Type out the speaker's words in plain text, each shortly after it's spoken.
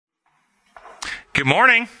Good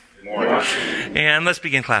morning. Good morning. And let's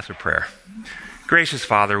begin class with prayer. Gracious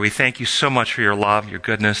Father, we thank you so much for your love, your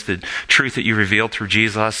goodness, the truth that you revealed through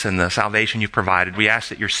Jesus and the salvation you've provided. We ask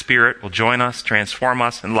that your Spirit will join us, transform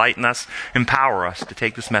us, enlighten us, empower us to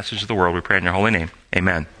take this message to the world. We pray in your holy name.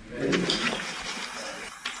 Amen.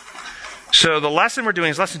 So the lesson we're doing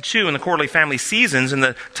is lesson 2 in the quarterly family seasons, and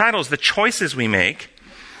the title is The Choices We Make.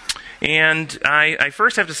 And I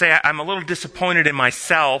first have to say I'm a little disappointed in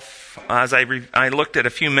myself as I looked at a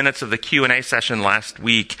few minutes of the Q&A session last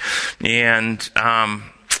week, and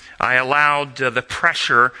I allowed the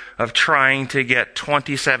pressure of trying to get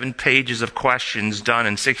 27 pages of questions done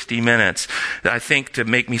in 60 minutes, I think, to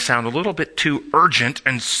make me sound a little bit too urgent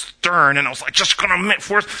and stern, and I was like, just going to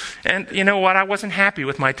force. And you know what? I wasn't happy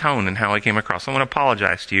with my tone and how I came across. I want to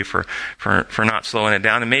apologize to you for not slowing it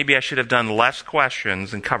down, and maybe I should have done less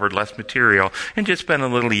questions and covered less material and just been a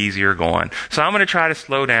little easier going. So I'm going to try to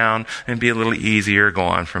slow down and be a little easier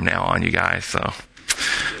going from now on, you guys. So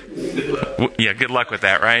yeah, good luck with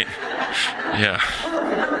that, right? Yeah.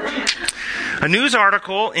 A news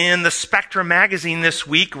article in the Spectrum magazine this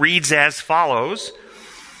week reads as follows.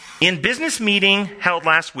 In business meeting held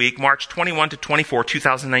last week, March 21 to 24,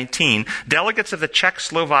 2019, delegates of the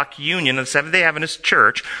Czech-Slovak Union of the Seventh-day Adventist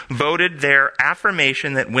Church voted their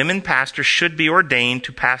affirmation that women pastors should be ordained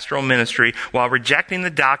to pastoral ministry while rejecting the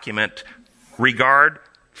document Regard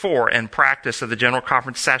for and practice of the General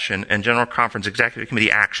Conference session and General Conference Executive Committee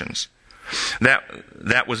actions.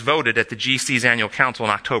 That was voted at the GC's annual council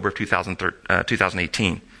in October of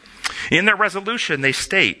 2018. In their resolution, they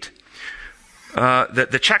state that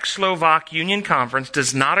the Czech-Slovak Union Conference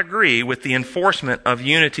does not agree with the enforcement of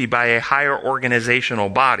unity by a higher organizational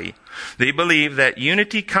body. They believe that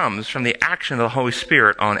unity comes from the action of the Holy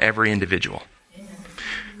Spirit on every individual.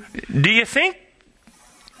 Do you think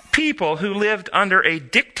people who lived under a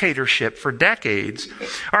dictatorship for decades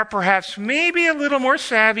are perhaps maybe a little more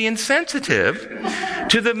savvy and sensitive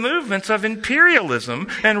to the movements of imperialism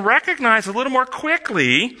and recognize a little more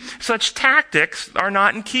quickly such tactics are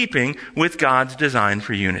not in keeping with God's design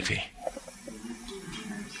for unity?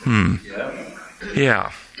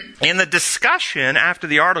 Yeah. In the discussion after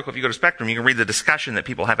the article, if you go to Spectrum, you can read the discussion that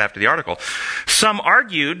people have after the article. Some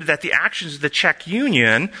argued that the actions of the Czech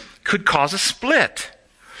Union could cause a split,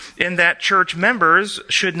 in that church members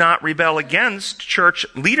should not rebel against church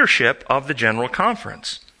leadership of the General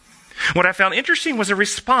Conference. What I found interesting was a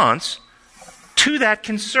response to that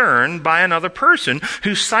concern by another person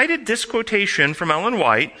who cited this quotation from Ellen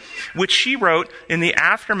White, which she wrote in the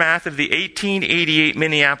aftermath of the 1888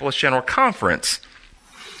 Minneapolis General Conference.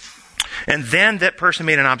 And then that person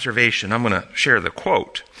made an observation. I'm going to share the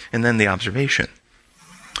quote and then the observation.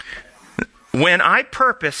 When I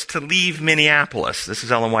purposed to leave Minneapolis, this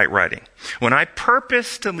is Ellen White writing, when I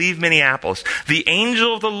purposed to leave Minneapolis, the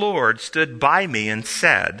angel of the Lord stood by me and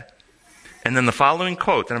said, and then the following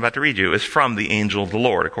quote that I'm about to read you is from the angel of the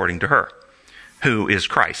Lord, according to her, who is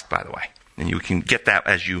Christ, by the way. And you can get that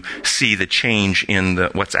as you see the change in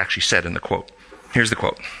what's actually said in the quote. Here's the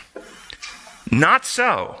quote. Not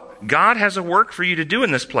so. God has a work for you to do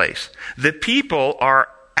in this place. The people are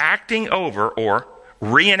acting over or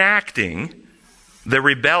reenacting the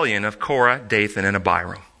rebellion of Korah, Dathan, and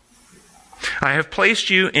Abiram. I have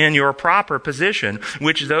placed you in your proper position,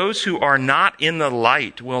 which those who are not in the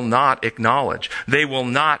light will not acknowledge. They will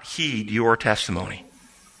not heed your testimony.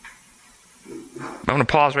 I'm going to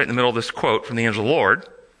pause right in the middle of this quote from the angel of the Lord.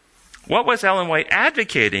 What was Ellen White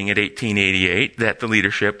advocating at 1888 that the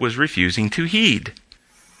leadership was refusing to heed?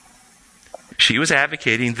 She was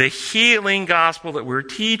advocating the healing gospel that we're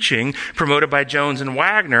teaching, promoted by Jones and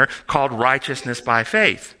Wagner, called righteousness by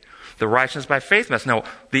faith. The righteousness by faith message. Now,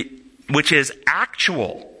 which is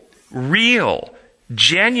actual, real,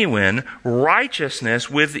 genuine righteousness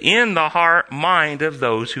within the heart, mind of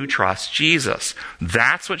those who trust Jesus.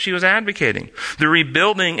 That's what she was advocating. The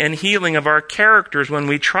rebuilding and healing of our characters when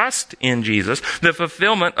we trust in Jesus. The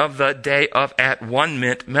fulfillment of the day of at one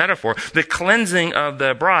mint metaphor. The cleansing of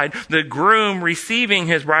the bride. The groom receiving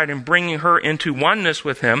his bride and bringing her into oneness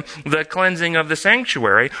with him. The cleansing of the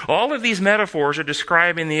sanctuary. All of these metaphors are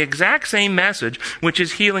describing the exact same message, which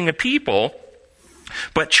is healing a people.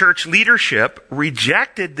 But church leadership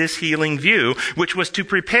rejected this healing view, which was to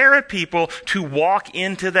prepare a people to walk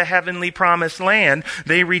into the heavenly promised land.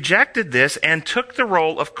 They rejected this and took the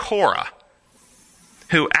role of Korah,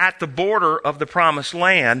 who at the border of the promised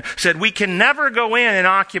land said, we can never go in and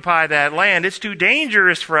occupy that land. It's too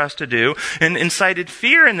dangerous for us to do, and incited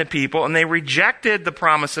fear in the people, and they rejected the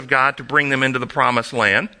promise of God to bring them into the promised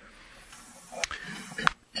land.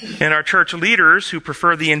 And our church leaders who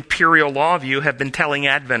prefer the imperial law view have been telling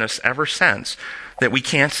Adventists ever since that we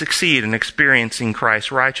can't succeed in experiencing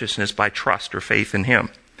Christ's righteousness by trust or faith in him.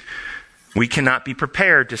 We cannot be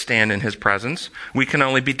prepared to stand in his presence. We can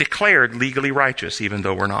only be declared legally righteous, even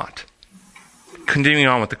though we're not. Continuing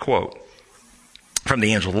on with the quote from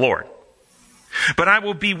the angel of the Lord. But I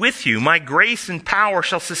will be with you. My grace and power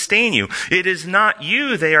shall sustain you. It is not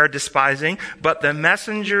you they are despising, but the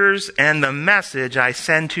messengers and the message I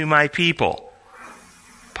send to my people.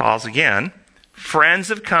 Pause again. Friends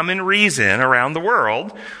have come in reason around the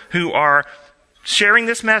world who are sharing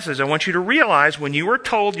this message. I want you to realize when you are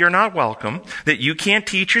told you're not welcome, that you can't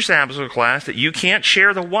teach your Sabbath school class, that you can't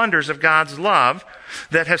share the wonders of God's love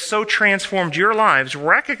that has so transformed your lives,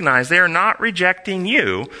 recognize they are not rejecting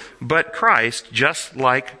you, but Christ, just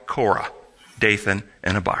like Korah, Dathan,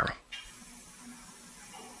 and Abiram.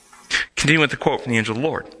 Continue with the quote from the angel of the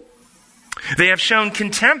Lord. They have shown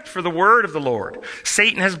contempt for the word of the Lord.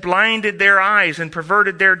 Satan has blinded their eyes and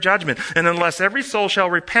perverted their judgment. And unless every soul shall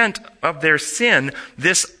repent of their sin,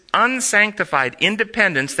 this unsanctified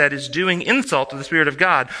independence that is doing insult to the Spirit of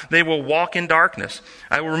God, they will walk in darkness.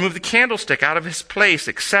 I will remove the candlestick out of his place,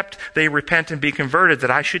 except they repent and be converted,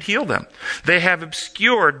 that I should heal them. They have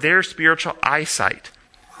obscured their spiritual eyesight.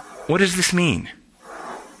 What does this mean?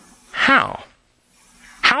 How?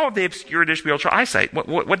 How have they obscured their spiritual eyesight?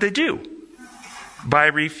 What did they do? By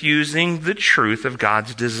refusing the truth of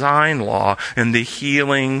God's design law and the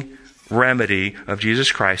healing remedy of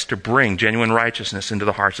Jesus Christ to bring genuine righteousness into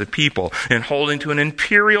the hearts of people, and holding to an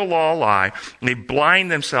imperial law lie, they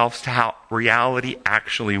blind themselves to how reality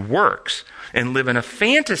actually works and live in a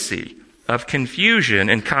fantasy of confusion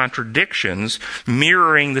and contradictions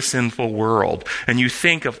mirroring the sinful world. And you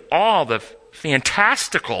think of all the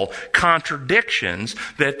fantastical contradictions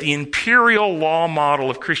that the imperial law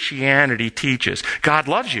model of Christianity teaches. God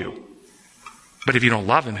loves you, but if you don't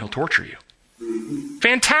love him, he'll torture you.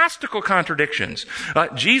 Fantastical contradictions.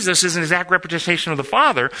 Jesus is an exact representation of the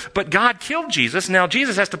Father, but God killed Jesus. Now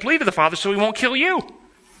Jesus has to plead to the Father so he won't kill you.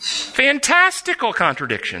 Fantastical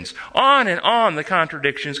contradictions. On and on the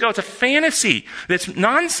contradictions go. It's a fantasy that's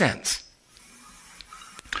nonsense.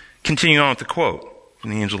 Continuing on with the quote from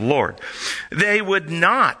the angel of the Lord. They would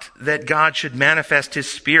not that God should manifest his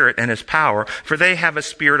Spirit and his power, for they have a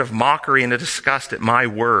spirit of mockery and a disgust at my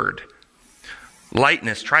word.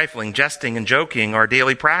 Lightness, trifling, jesting, and joking are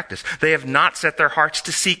daily practice. They have not set their hearts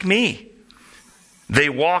to seek me. They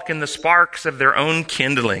walk in the sparks of their own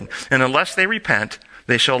kindling, and unless they repent,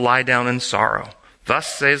 they shall lie down in sorrow. Thus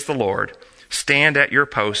says the Lord, stand at your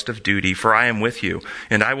post of duty, for I am with you,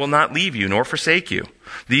 and I will not leave you nor forsake you.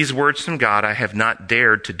 These words from God I have not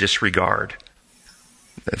dared to disregard.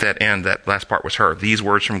 That last part was her. These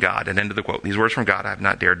words from God. And end of the quote. These words from God I have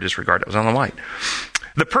not dared to disregard. It was Ellen White.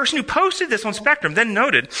 The person who posted this on Spectrum then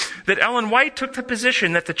noted that Ellen White took the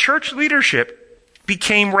position that the church leadership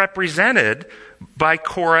became represented by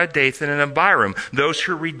Korah, Dathan, and Abiram, those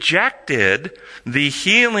who rejected the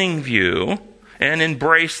healing view and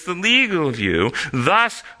embraced the legal view.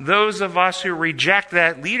 Thus, those of us who reject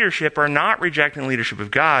that leadership are not rejecting the leadership of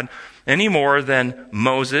God any more than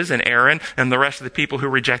Moses and Aaron and the rest of the people who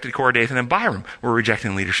rejected Korah, Dathan, and Abiram were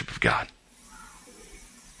rejecting the leadership of God.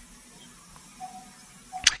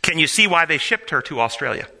 Can you see why they shipped her to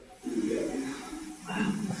Australia?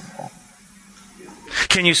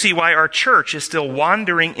 Can you see why our church is still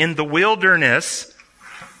wandering in the wilderness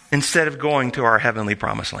instead of going to our heavenly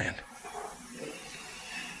promised land?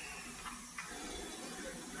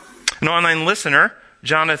 An online listener,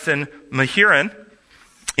 Jonathan Mahiran,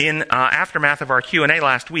 in aftermath of our Q&A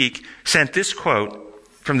last week, sent this quote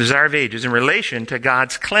from Desire of Ages in relation to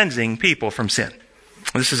God's cleansing people from sin.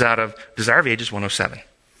 This is out of Desire of Ages 107.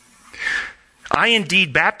 I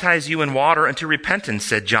indeed baptize you in water unto repentance,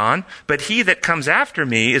 said John, but he that comes after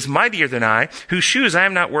me is mightier than I, whose shoes I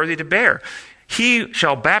am not worthy to bear. He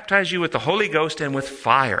shall baptize you with the Holy Ghost and with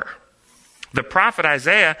fire. The prophet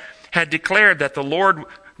Isaiah had declared that the Lord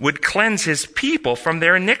would cleanse his people from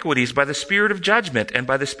their iniquities by the spirit of judgment and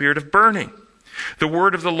by the spirit of burning. The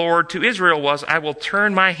word of the Lord to Israel was, I will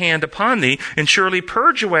turn my hand upon thee, and surely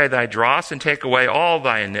purge away thy dross, and take away all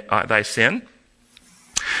thy sin.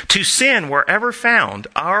 To sin, wherever found,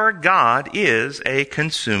 our God is a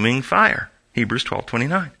consuming fire. Hebrews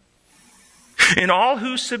 12:29. And all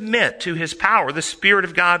who submit to his power, the Spirit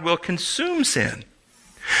of God will consume sin.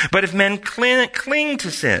 But if men cling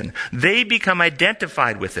to sin, they become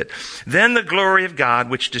identified with it. Then the glory of God,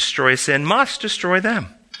 which destroys sin, must destroy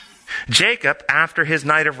them. Jacob, after his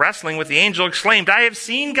night of wrestling with the angel, exclaimed, I have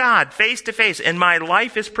seen God face to face, and my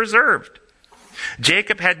life is preserved.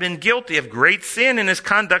 Jacob had been guilty of great sin in his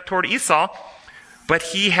conduct toward Esau, but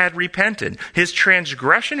he had repented. His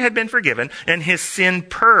transgression had been forgiven, and his sin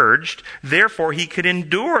purged. Therefore, he could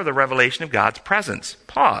endure the revelation of God's presence.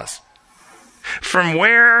 Pause. From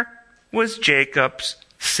where was Jacob's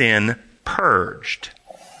sin purged?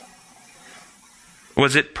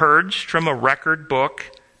 Was it purged from a record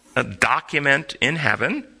book, a document in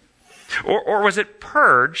heaven? Or was it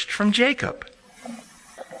purged from Jacob?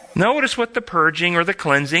 Notice what the purging or the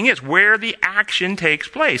cleansing is, where the action takes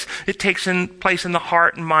place. It takes place in the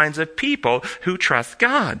heart and minds of people who trust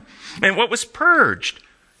God. And what was purged?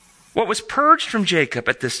 What was purged from Jacob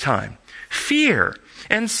at this time? Fear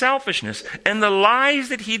and selfishness and the lies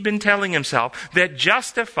that he'd been telling himself that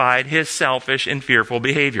justified his selfish and fearful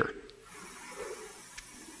behavior.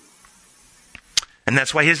 And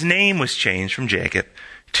that's why his name was changed from Jacob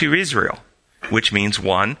to Israel, which means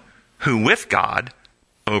one who with God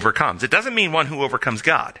overcomes. It doesn't mean one who overcomes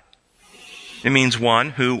God. It means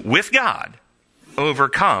one who with God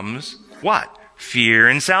overcomes what? Fear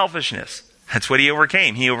and selfishness. That's what he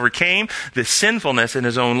overcame. He overcame the sinfulness in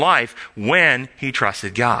his own life when he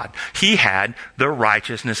trusted God. He had the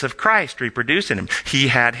righteousness of Christ reproduced in him. He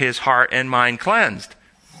had his heart and mind cleansed.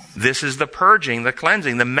 This is the purging, the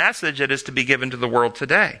cleansing, the message that is to be given to the world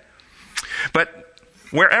today. But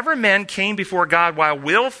wherever men came before God while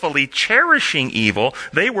willfully cherishing evil,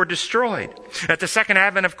 they were destroyed. At the second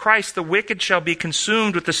advent of Christ, the wicked shall be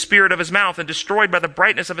consumed with the spirit of his mouth and destroyed by the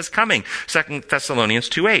brightness of his coming. 2 Thessalonians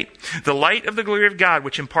 2:8. The light of the glory of God,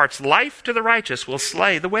 which imparts life to the righteous, will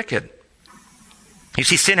slay the wicked. You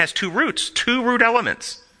see, sin has two root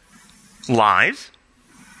elements. Lies,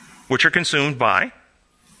 which are consumed by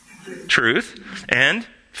truth, and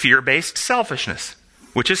fear-based selfishness,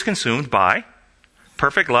 which is consumed by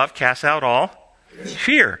perfect love casts out all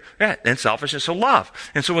fear. Yeah, and selfishness of love.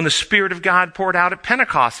 And so when the Spirit of God poured out at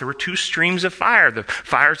Pentecost, there were two streams of fire, the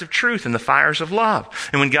fires of truth and the fires of love.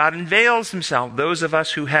 And when God unveils himself, those of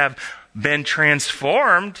us who have been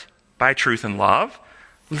transformed by truth and love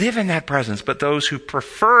live in that presence. But those who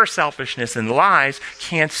prefer selfishness and lies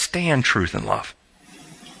can't stand truth and love.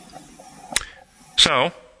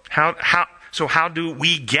 So, how do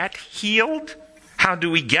we get healed? How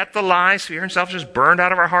do we get the lies, fear, and selfishness burned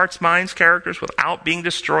out of our hearts, minds, characters without being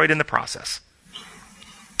destroyed in the process?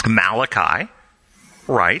 Malachi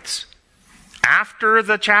writes, after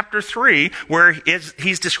the chapter 3, where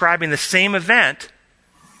he's describing the same event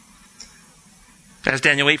as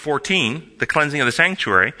Daniel 8:14, the cleansing of the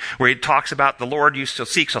sanctuary, where he talks about the Lord you shall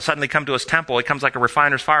seek shall suddenly come to his temple. He comes like a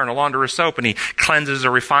refiner's fire and a launderer's soap, and he cleanses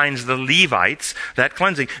or refines the Levites, that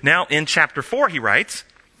cleansing. Now in chapter 4 he writes,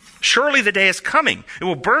 surely the day is coming. It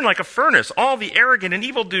will burn like a furnace. All the arrogant and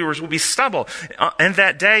evildoers will be stubble. And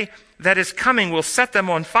that day that is coming will set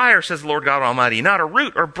them on fire, says the Lord God Almighty. Not a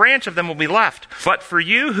root or branch of them will be left. But for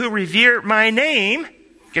you who revere my name,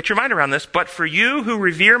 get your mind around this, but for you who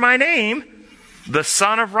revere my name, the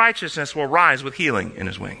Son of Righteousness will rise with healing in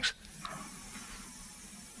his wings.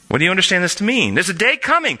 What do you understand this to mean? There's a day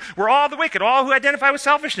coming where all the wicked, all who identify with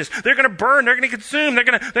selfishness, they're going to burn, they're going to consume, they're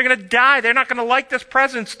going to die. They're not going to like this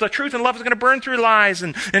presence. The truth and love is going to burn through lies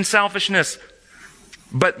and selfishness.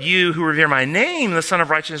 But you who revere my name, the Son of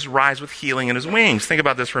Righteousness, rise with healing in his wings. Think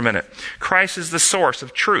about this for a minute. Christ is the source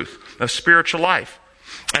of truth, of spiritual life.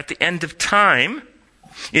 At the end of time,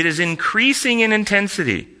 it is increasing in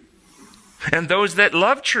intensity. And those that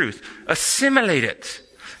love truth assimilate it,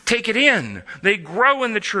 take it in. They grow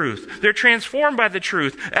in the truth. They're transformed by the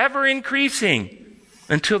truth, ever increasing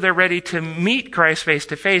until they're ready to meet Christ face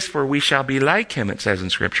to face, for we shall be like him, it says in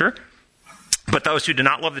Scripture. But those who do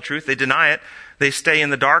not love the truth, they deny it. They stay in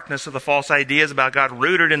the darkness of the false ideas about God,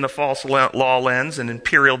 rooted in the false law lens and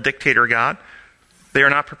imperial dictator God. They are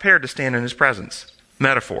not prepared to stand in his presence.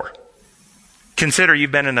 Metaphor. Consider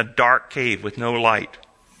you've been in a dark cave with no light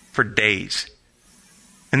for days.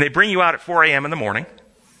 And they bring you out at 4 a.m. in the morning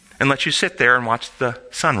and let you sit there and watch the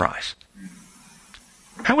sunrise.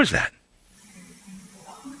 How is that?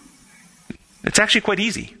 It's actually quite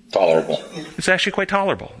easy. Tolerable. It's actually quite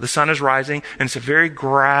tolerable. The sun is rising, and it's a very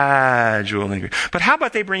gradual increase. But how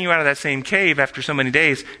about they bring you out of that same cave after so many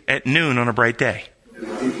days at noon on a bright day?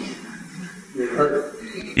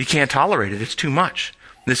 You can't tolerate it. It's too much.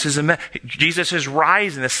 This is Jesus is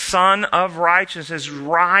rising. The Son of Righteousness is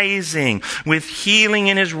rising with healing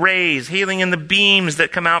in his rays, healing in the beams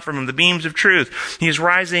that come out from him, the beams of truth. He is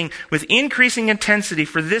rising with increasing intensity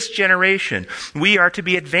for this generation. We are to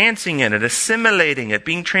be advancing in it, assimilating it,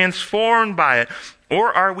 being transformed by it.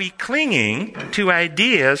 Or are we clinging to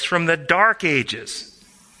ideas from the dark ages,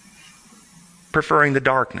 preferring the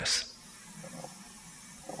darkness?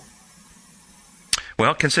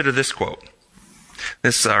 Well, consider this quote.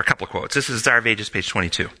 This are a couple of quotes. This is Desire of Ages, page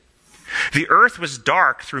 22. The earth was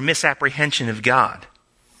dark through misapprehension of God.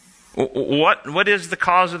 What is the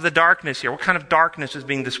cause of the darkness here? What kind of darkness is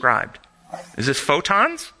being described? Is this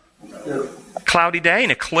photons? Cloudy day, an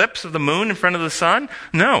eclipse of the moon in front of the sun?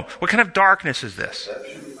 No. What kind of darkness is this?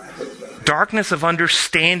 Darkness of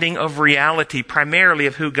understanding of reality, primarily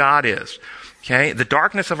of who God is. Okay? The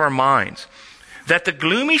darkness of our minds. That the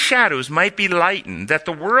gloomy shadows might be lightened, that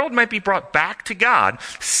the world might be brought back to God,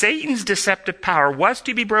 Satan's deceptive power was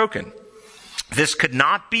to be broken. This could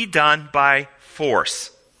not be done by force.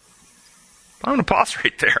 I'm going to pause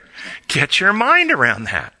right there. Get your mind around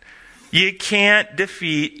that. You can't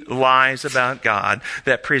defeat lies about God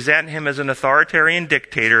that present him as an authoritarian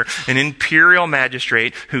dictator, an imperial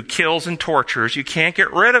magistrate who kills and tortures. You can't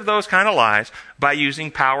get rid of those kind of lies by using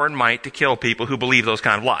power and might to kill people who believe those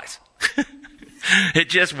kind of lies. It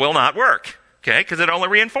just will not work, okay? Because it only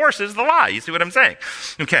reinforces the lie. You see what I'm saying?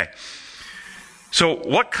 Okay. So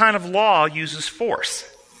what kind of law uses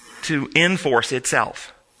force to enforce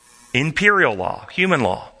itself? Imperial law, human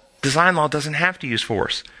law. Design law doesn't have to use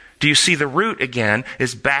force. Do you see the root, again,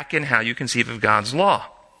 is back in how you conceive of God's law?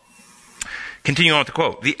 Continue on with the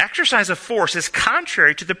quote. The exercise of force is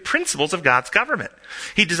contrary to the principles of God's government.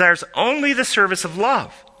 He desires only the service of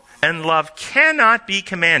love. And love cannot be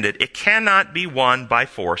commanded. It cannot be won by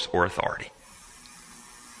force or authority.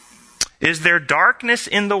 Is there darkness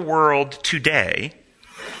in the world today?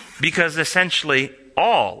 Because essentially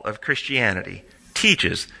all of Christianity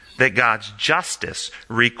teaches that God's justice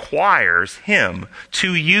requires him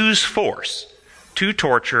to use force to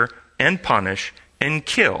torture and punish and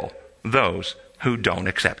kill those who don't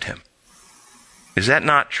accept him. Is that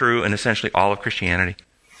not true in essentially all of Christianity?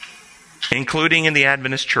 Including in the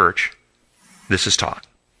Adventist church, this is taught.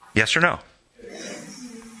 Yes or no?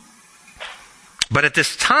 But at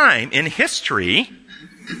this time in history,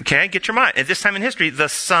 okay, get your mind. At this time in history, the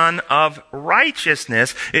Son of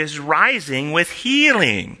Righteousness is rising with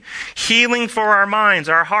healing. Healing for our minds,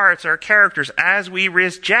 our hearts, our characters, as we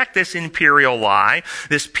reject this imperial lie,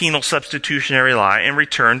 this penal substitutionary lie, and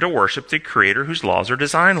return to worship the Creator whose laws are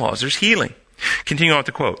design laws. There's healing. Continue on with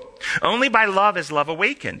the quote. Only by love is love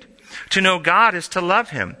awakened. To know God is to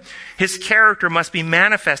love him. His character must be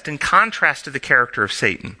manifest in contrast to the character of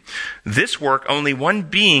Satan. This work only one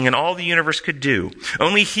being in all the universe could do.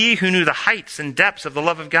 Only he who knew the heights and depths of the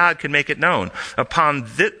love of God could make it known. Upon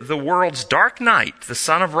the world's dark night, the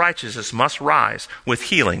Son of Righteousness must rise with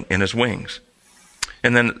healing in his wings.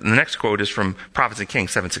 And then the next quote is from Prophets and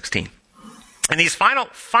Kings 7:16. In these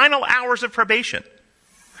final hours of probation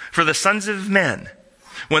for the sons of men,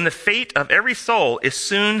 when the fate of every soul is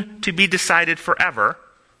soon to be decided forever.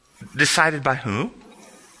 Decided by who?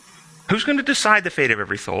 Who's going to decide the fate of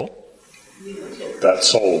every soul? That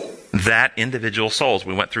soul. That individual souls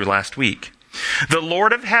we went through last week. The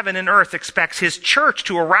Lord of heaven and earth expects his church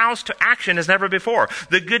to arouse to action as never before.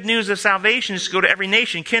 The good news of salvation is to go to every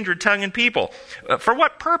nation, kindred, tongue, and people. For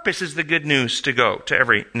what purpose is the good news to go to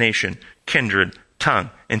every nation, kindred,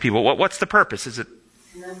 tongue, and people? What's the purpose? Is it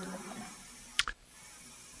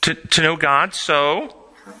to know God so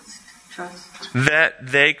that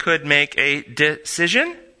they could make a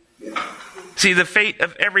decision? See, the fate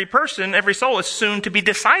of every person, every soul is soon to be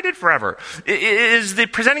decided forever. Is the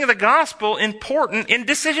presenting of the gospel important in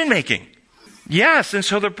decision making? Yes, and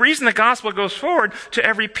so the reason the gospel goes forward to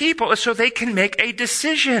every people is so they can make a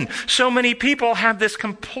decision. So many people have this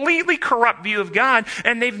completely corrupt view of God,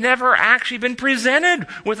 and they've never actually been presented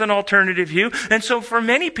with an alternative view. And so for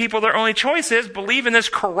many people, their only choice is believe in this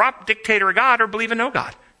corrupt dictator God or believe in no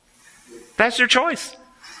God. That's their choice.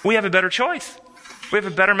 We have a better choice. We have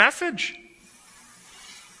a better message.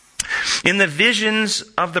 In the visions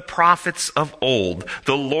of the prophets of old,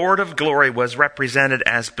 the Lord of glory was represented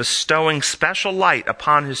as bestowing special light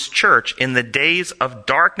upon his church in the days of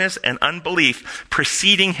darkness and unbelief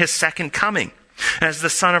preceding his second coming. As the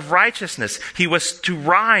Son of Righteousness, he was to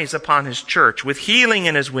rise upon his church with healing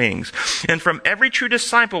in his wings. And from every true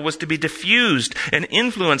disciple was to be diffused an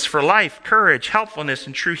influence for life, courage, helpfulness,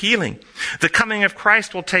 and true healing. The coming of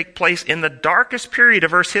Christ will take place in the darkest period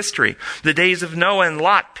of Earth's history. The days of Noah and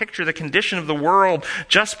Lot picture the condition of the world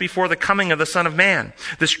just before the coming of the Son of Man.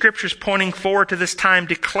 The scriptures pointing forward to this time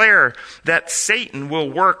declare that Satan will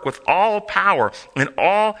work with all power and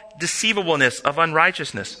all deceivableness of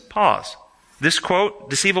unrighteousness. Pause. This quote,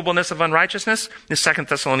 deceivableness of unrighteousness, is 2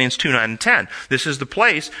 Thessalonians 2, 9, and 10. This is the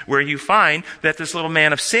place where you find that this little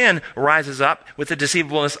man of sin rises up with the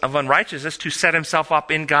deceivableness of unrighteousness to set himself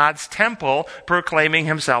up in God's temple, proclaiming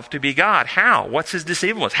himself to be God. How? What's his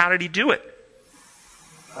deceivableness? How did he do it?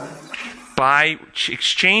 by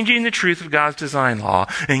exchanging the truth of God's design law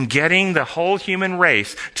and getting the whole human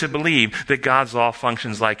race to believe that God's law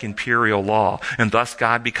functions like imperial law, and thus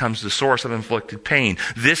God becomes the source of inflicted pain.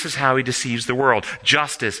 This is how he deceives the world.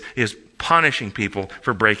 Justice is punishing people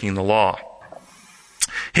for breaking the law.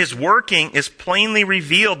 His working is plainly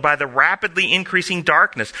revealed by the rapidly increasing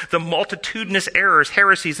darkness, the multitudinous errors,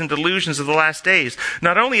 heresies, and delusions of the last days.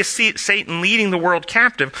 Not only is Satan leading the world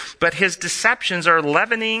captive, but his deceptions are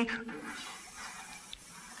leavening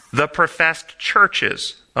the professed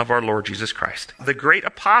churches of our Lord Jesus Christ. The great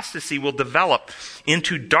apostasy will develop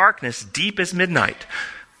into darkness deep as midnight.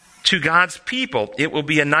 To God's people, it will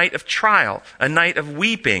be a night of trial, a night of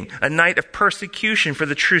weeping, a night of persecution for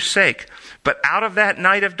the truth's sake. But out of that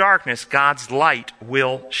night of darkness, God's light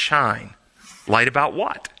will shine. Light about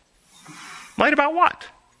what? Light about what?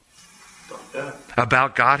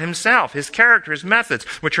 About God himself, his character, his methods,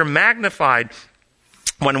 which are magnified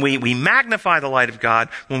when we magnify the light of God,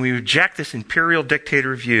 when we reject this imperial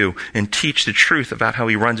dictator view and teach the truth about how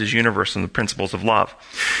he runs his universe and the principles of love.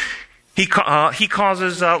 He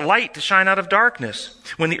causes light to shine out of darkness.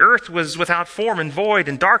 When the earth was without form and void,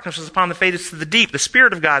 and darkness was upon the face of the deep, the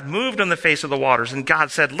Spirit of God moved on the face of the waters, and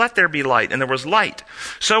God said, "Let there be light," and there was light.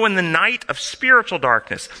 So in the night of spiritual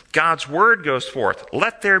darkness, God's word goes forth,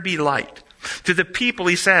 "Let there be light." To the people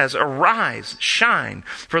he says, "Arise, shine,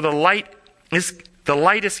 for the light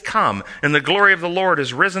is come, and the glory of the Lord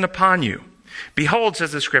is risen upon you." Behold,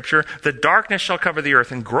 says the scripture, the darkness shall cover the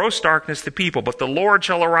earth, and gross darkness the people, but the Lord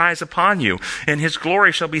shall arise upon you, and his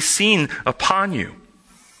glory shall be seen upon you.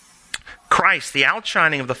 Christ, the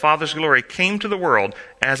outshining of the Father's glory, came to the world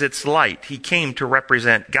as its light. He came to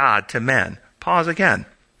represent God to men. Pause again.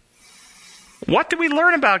 What do we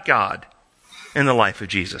learn about God in the life of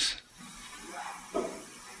Jesus?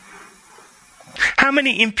 How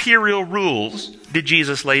many imperial rules did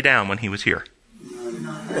Jesus lay down when he was here?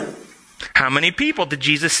 How many people did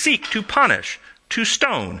Jesus seek to punish, to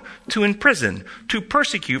stone, to imprison, to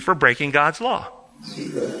persecute for breaking God's law?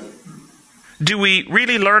 Do we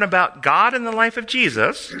really learn about God in the life of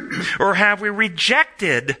Jesus? Or have we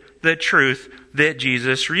rejected the truth that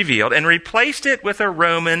Jesus revealed and replaced it with a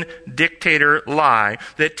Roman dictator lie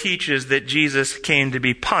that teaches that Jesus came to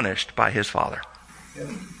be punished by his Father?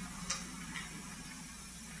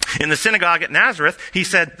 In the synagogue at Nazareth, he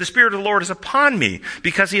said, "The Spirit of the Lord is upon me,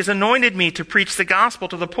 because he has anointed me to preach the gospel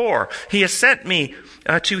to the poor. He has sent me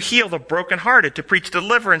to heal the brokenhearted, to preach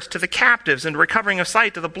deliverance to the captives, and recovering of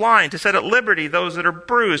sight to the blind, to set at liberty those that are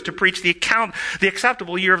bruised, to preach the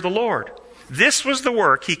acceptable year of the Lord." This was the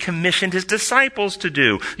work he commissioned his disciples to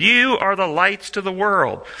do. You are the lights to the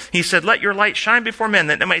world. He said, "Let your light shine before men,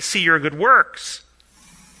 that they might see your good works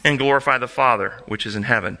and glorify the Father which is in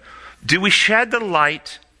heaven." Do we shed the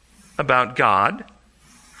light about God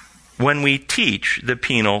when we teach the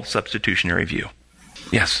penal substitutionary view?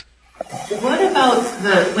 Yes? What about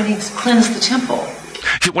when he cleansed the temple?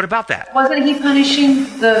 What about that? Wasn't he punishing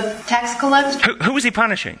the tax collectors? Who was he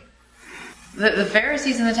punishing? The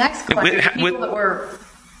Pharisees and the tax collectors, people that were...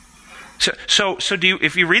 So do you,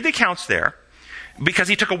 if you read the accounts there, because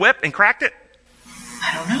he took a whip and cracked it?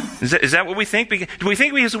 I don't know. Is that what we think? Do we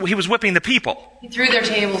think he was whipping the people? He threw their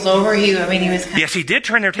tables over. He was... Yes, he did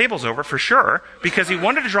turn their tables over, for sure, because he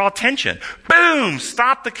wanted to draw attention. Boom!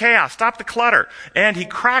 Stop the chaos. Stop the clutter. And he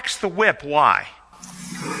cracks the whip. Why?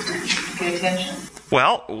 Get attention.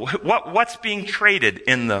 Well, what's being traded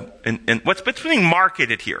in what's being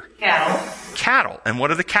marketed here? Cattle. And what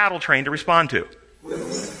are the cattle trained to respond to?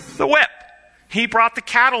 The whip. He brought the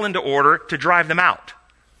cattle into order to drive them out,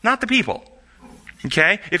 not the people.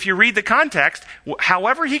 Okay? If you read the context,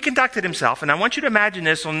 however he conducted himself, and I want you to imagine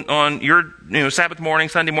this on your Sabbath morning,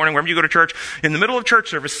 Sunday morning, wherever you go to church, in the middle of church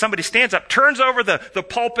service, somebody stands up, turns over the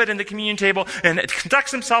pulpit and the communion table, and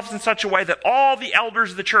conducts themselves in such a way that all the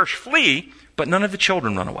elders of the church flee, but none of the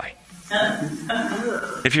children run away.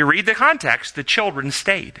 If you read the context, the children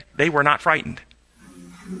stayed. They were not frightened.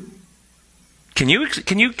 Can you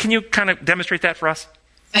kind of demonstrate that for us?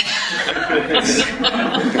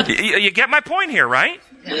 You get my point here, right?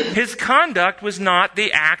 His conduct was not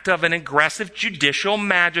the act of an aggressive judicial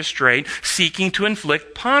magistrate seeking to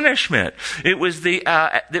inflict punishment. It was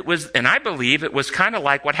and I believe it was kind of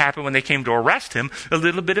like what happened when they came to arrest him. A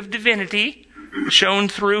little bit of divinity shown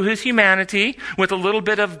through his humanity with a little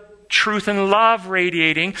bit of truth and love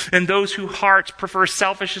radiating, and those whose hearts prefer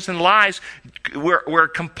selfishness and lies were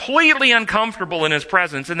completely uncomfortable in his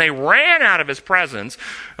presence, and they ran out of his presence,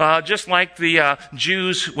 just like the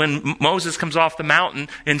Jews, when Moses comes off the mountain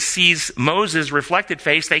and sees Moses' reflected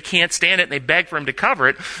face, they can't stand it, and they beg for him to cover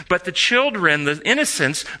it. But the children, the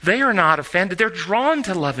innocents, they are not offended. They're drawn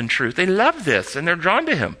to love and truth. They love this, and they're drawn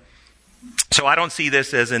to him. So I don't see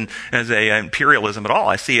this as a imperialism at all.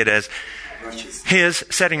 I see it as his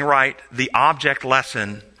setting right the object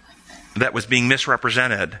lesson that was being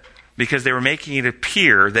misrepresented, because they were making it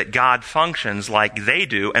appear that God functions like they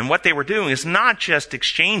do. And what they were doing is not just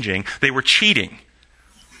exchanging, they were cheating.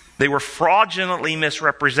 They were fraudulently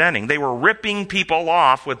misrepresenting. They were ripping people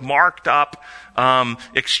off with marked up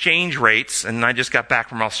exchange rates. And I just got back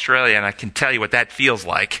from Australia, and I can tell you what that feels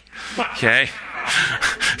like. Okay?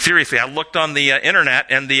 Seriously, I looked on the internet,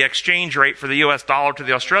 and the exchange rate for the U.S. dollar to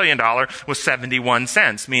the Australian dollar was 71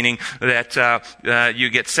 cents, meaning that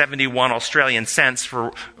you get 71 Australian cents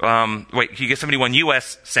for, you get 71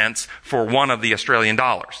 U.S. cents for one of the Australian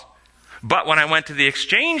dollars. But when I went to the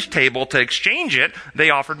exchange table to exchange it,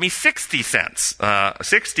 they offered me 60 cents,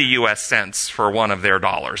 60 U.S. cents for one of their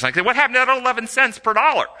dollars. I said, what happened to that 11 cents per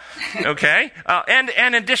dollar? Okay? And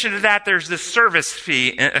in addition to that, there's this service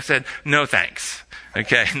fee. And I said, no thanks.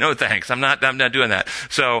 Okay, no thanks. I'm not doing that.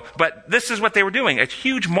 So, but this is what they were doing. It's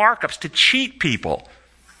huge markups to cheat people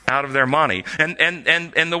out of their money. And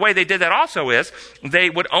the way they did that also is they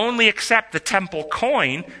would only accept the temple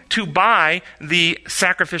coin to buy the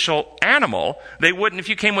sacrificial animal. They wouldn't, if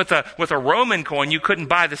you came with a Roman coin, you couldn't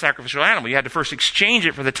buy the sacrificial animal. You had to first exchange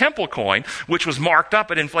it for the temple coin, which was marked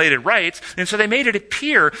up at inflated rates. And so they made it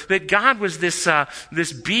appear that God was this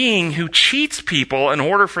being who cheats people in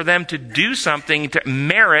order for them to do something to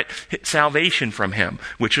merit salvation from him,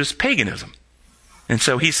 which was paganism. And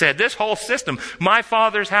so he said, this whole system, my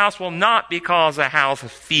Father's house will not be called a house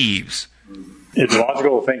of thieves. It's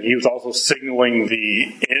logical to think he was also signaling the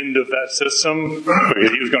end of that system, because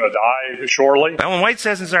he was going to die shortly. Ellen White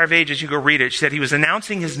says in Desire of Ages, you go read it, she said he was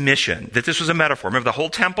announcing his mission, that this was a metaphor. Remember, the whole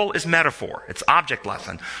temple is metaphor. It's object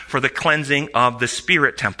lesson for the cleansing of the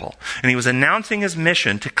spirit temple. And he was announcing his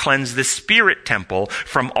mission to cleanse the spirit temple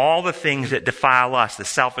from all the things that defile us, the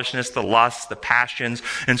selfishness, the lusts, the passions.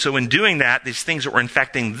 And so in doing that, these things that were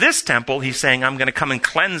infecting this temple, he's saying, I'm going to come and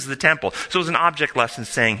cleanse the temple. So it was an object lesson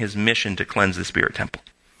saying his mission to cleanse the spirit temple.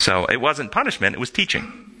 So it wasn't punishment, it was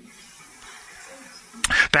teaching.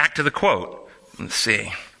 Back to the quote. Let's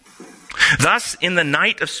see. Thus, in the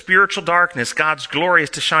night of spiritual darkness, God's glory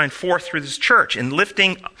is to shine forth through this church in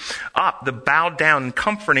lifting up the bowed down and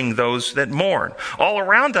comforting those that mourn. All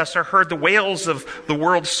around us are heard the wails of the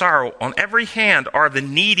world's sorrow. On every hand are the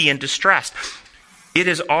needy and distressed. It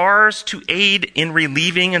is ours to aid in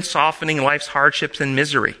relieving and softening life's hardships and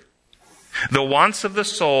misery. The wants of the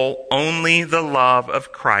soul, only the love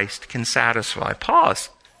of Christ can satisfy. Pause.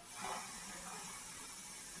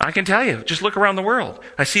 I can tell you, just look around the world.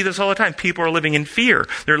 I see this all the time. People are living in fear.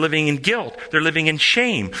 They're living in guilt. They're living in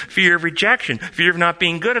shame, fear of rejection, fear of not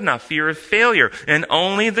being good enough, fear of failure. And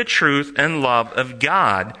only the truth and love of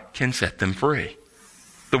God can set them free.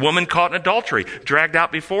 The woman caught in adultery, dragged out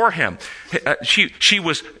before him. She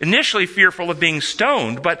was initially fearful of being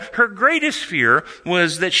stoned, but her greatest fear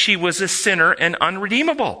was that she was a sinner and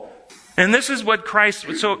unredeemable. And this is what Christ,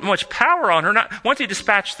 with so much power on her, once he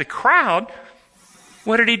dispatched the crowd,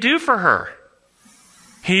 what did he do for her?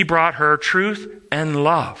 He brought her truth and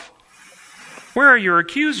love. Where are your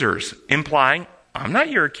accusers? Implying, I'm not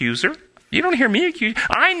your accuser. You don't hear me accuse.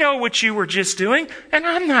 I know what you were just doing, and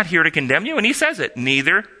I'm not here to condemn you. And he says it,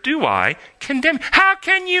 neither do I condemn. How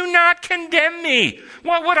can you not condemn me?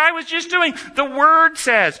 What I was just doing, the word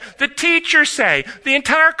says, the teachers say, the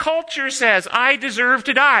entire culture says, I deserve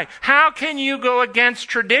to die. How can you go against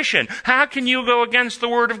tradition? How can you go against the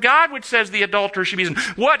word of God, which says the adulterer should be stoned?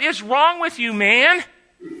 What is wrong with you, man?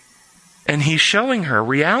 And he's showing her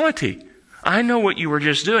reality. I know what you were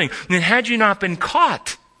just doing. And had you not been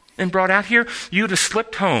caught and brought out here, you'd have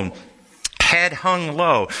slipped home, head hung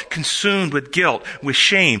low, consumed with guilt, with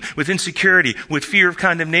shame, with insecurity, with fear of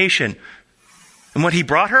condemnation. And what he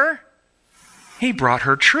brought her? He brought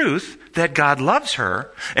her truth that God loves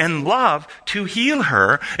her and love to heal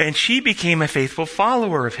her, and she became a faithful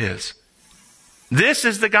follower of his. This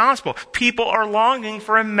is the gospel. People are longing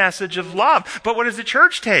for a message of love. But what does the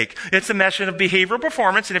church take? It's a message of behavioral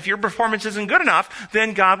performance, and if your performance isn't good enough,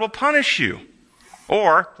 then God will punish you.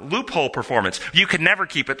 Or loophole performance. You could never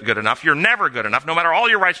keep it good enough. You're never good enough, no matter all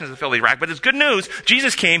your righteousness and filthy rag. But it's good news.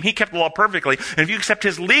 Jesus came. He kept the law perfectly. And if you accept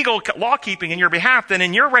his legal law keeping in your behalf, then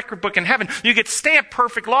in your record book in heaven, you get stamped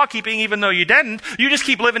perfect law keeping even though you didn't. You just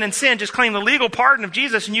keep living in sin, just claim the legal pardon of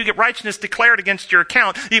Jesus, and you get righteousness declared against your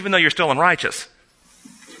account even though you're still unrighteous.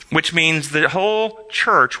 Which means the whole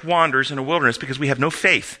church wanders in a wilderness because we have no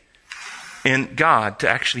faith in God to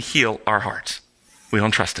actually heal our hearts. We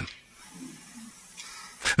don't trust him.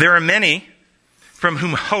 There are many from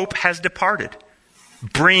whom hope has departed.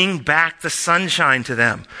 Bring back the sunshine to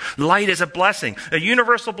them. Light is a blessing, a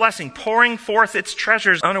universal blessing, pouring forth its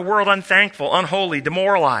treasures on a world unthankful, unholy,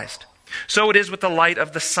 demoralized. So it is with the light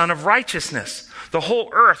of the Son of Righteousness. The whole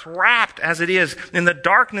earth, wrapped as it is in the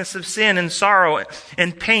darkness of sin and sorrow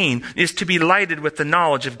and pain, is to be lighted with the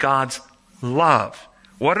knowledge of God's love.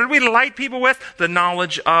 What did we light people with? The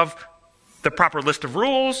knowledge of the proper list of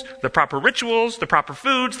rules, the proper rituals, the proper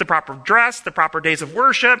foods, the proper dress, the proper days of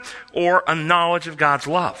worship, or a knowledge of God's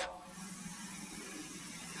love.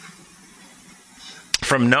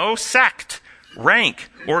 From no sect, rank,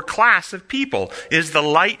 or class of people is the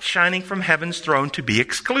light shining from heaven's throne to be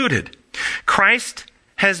excluded. Christ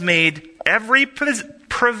has made every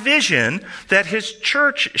provision that his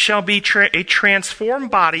church shall be a transformed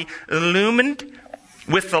body illumined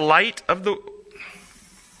with the light of the...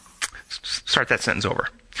 Start that sentence over.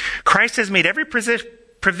 Christ has made every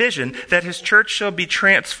provision that his church shall be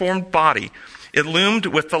transformed body, illumined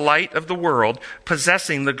with the light of the world,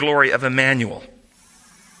 possessing the glory of Emmanuel.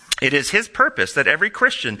 It is his purpose that every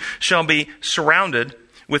Christian shall be surrounded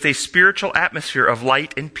with a spiritual atmosphere of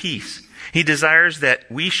light and peace. He desires that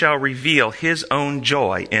we shall reveal his own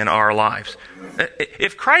joy in our lives.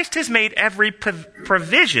 If Christ has made every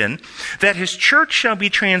provision that his church shall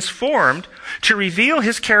be transformed to reveal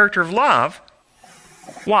his character of love,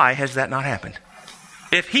 why has that not happened?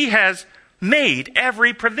 If he has made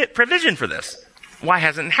every provision for this, why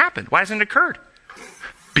hasn't it happened? Why hasn't it occurred?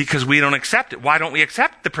 Because we don't accept it. Why don't we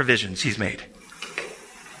accept the provisions he's made?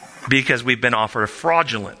 Because we've been offered a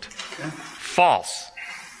fraudulent, false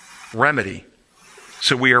remedy.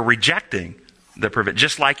 So we are rejecting the provision.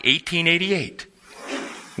 Just like 1888.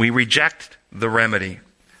 We reject the remedy.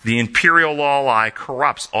 The imperial law lie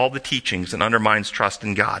corrupts all the teachings and undermines trust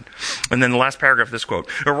in God. And then the last paragraph of this quote.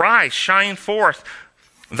 Arise, shine forth.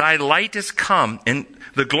 Thy light is come, and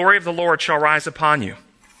the glory of the Lord shall rise upon you.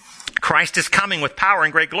 Christ is coming with power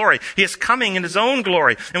and great glory. He is coming in his own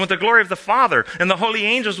glory and with the glory of the Father, and the holy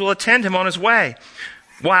angels will attend him on his way.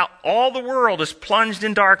 While all the world is plunged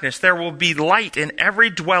in darkness, there will be light in every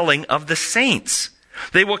dwelling of the saints.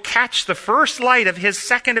 They will catch the first light of his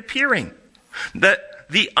second appearing.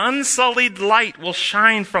 The unsullied light will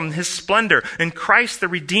shine from his splendor, and Christ the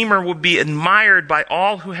Redeemer will be admired by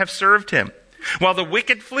all who have served him. While the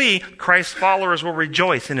wicked flee, Christ's followers will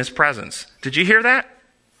rejoice in his presence. Did you hear that?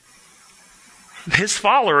 His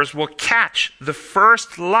followers will catch the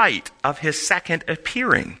first light of his second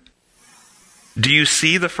appearing. Do you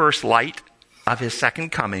see the first light of his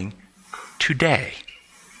second coming today?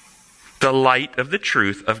 The light of the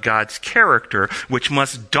truth of God's character, which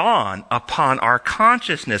must dawn upon our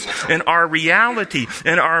consciousness and our reality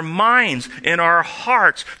and our minds and our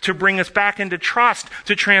hearts to bring us back into trust,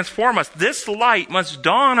 to transform us. This light must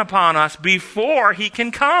dawn upon us before he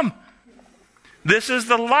can come. This is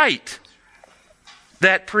the light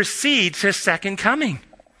that precedes his second coming.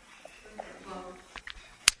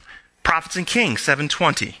 Prophets and Kings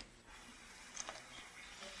 7:20.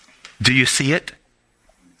 Do you see it?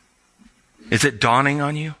 Is it dawning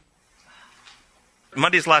on you?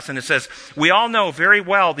 Monday's lesson, it says, we all know very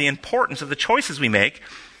well the importance of the choices we make,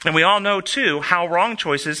 and we all know too how wrong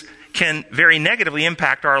choices can very negatively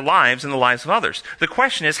impact our lives and the lives of others. The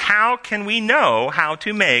question is, how can we know how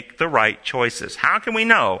to make the right choices? How can we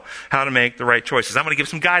know how to make the right choices? I'm going to give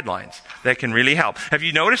some guidelines that can really help. Have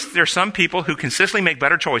you noticed there are some people who consistently make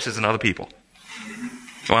better choices than other people?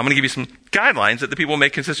 Well, I'm going to give you some guidelines that the people who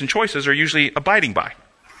make consistent choices are usually abiding by.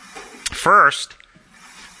 First,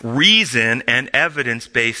 reason and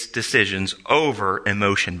evidence-based decisions over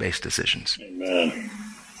emotion-based decisions. Amen.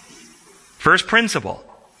 First principle.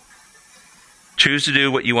 Choose to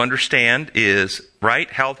do what you understand is right,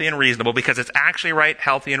 healthy, and reasonable because it's actually right,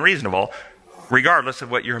 healthy, and reasonable regardless of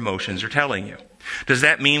what your emotions are telling you. Does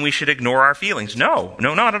that mean we should ignore our feelings? No,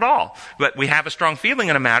 not at all. But we have a strong feeling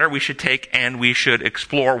in a matter we should take and we should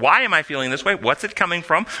explore. Why am I feeling this way? What's it coming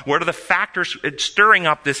from? What are the factors stirring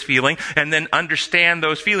up this feeling? And then understand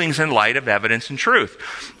those feelings in light of evidence and truth.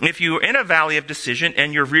 If you're in a valley of decision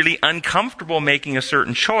and you're really uncomfortable making a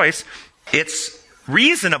certain choice, it's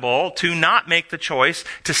reasonable to not make the choice,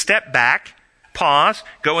 to step back, pause,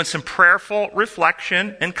 go in some prayerful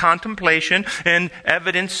reflection and contemplation and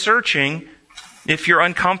evidence searching if you're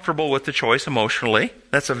uncomfortable with the choice emotionally.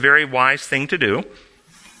 That's a very wise thing to do.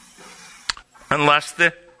 Unless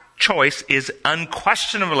the choice is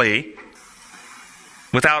unquestionably,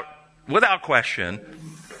 without question,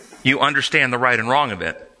 you understand the right and wrong of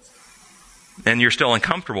it, and you're still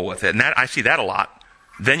uncomfortable with it. And I see that a lot.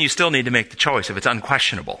 Then you still need to make the choice if it's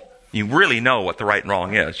unquestionable. You really know what the right and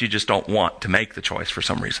wrong is. You just don't want to make the choice for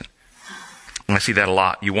some reason. And I see that a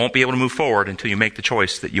lot. You won't be able to move forward until you make the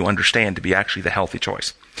choice that you understand to be actually the healthy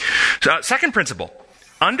choice. So, second principle,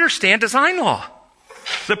 understand design law.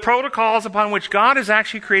 The protocols upon which God has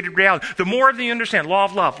actually created reality. The more of them you understand, law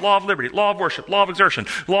of love, law of liberty, law of worship, law of exertion,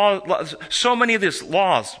 so many of these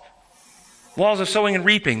laws of sowing and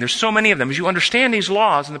reaping, there's so many of them. As you understand these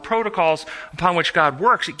laws and the protocols upon which God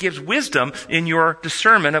works, it gives wisdom in your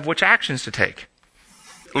discernment of which actions to take.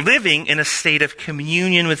 Living in a state of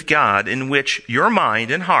communion with God in which your mind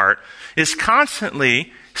and heart is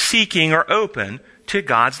constantly seeking or open to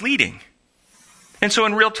God's leading. And so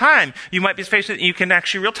in real time, you might be faced with, you can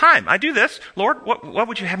actually real time. I do this. Lord, what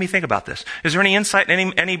would you have me think about this? Is there any insight,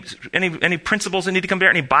 any principles that need to come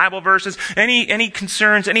there? Any Bible verses? Any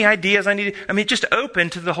concerns, any ideas just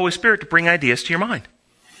open to the Holy Spirit to bring ideas to your mind.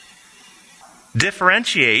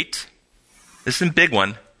 Differentiate, this is a big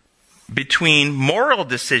one, between moral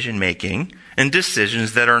decision making and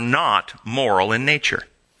decisions that are not moral in nature.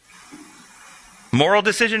 Moral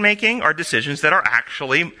decision making are decisions that are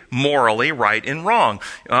actually morally right and wrong,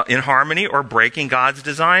 in harmony or breaking God's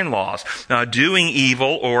design laws, doing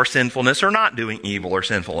evil or sinfulness or not doing evil or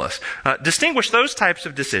sinfulness. Distinguish those types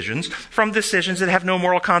of decisions from decisions that have no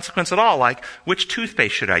moral consequence at all, like which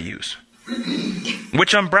toothpaste should I use?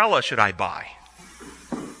 Which umbrella should I buy?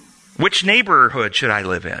 Which neighborhood should I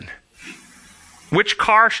live in? Which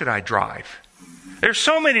car should I drive? There's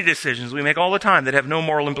so many decisions we make all the time that have no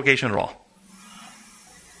moral implication at all.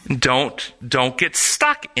 Don't get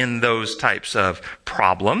stuck in those types of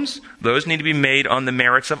problems. Those need to be made on the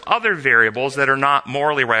merits of other variables that are not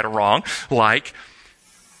morally right or wrong, like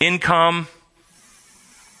income,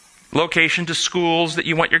 location to schools that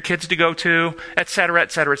you want your kids to go to, etc.,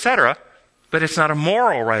 etc., etc. But it's not a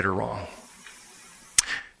moral right or wrong.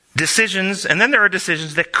 Decisions, and then there are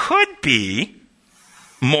decisions that could be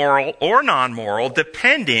moral or non-moral,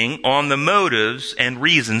 depending on the motives and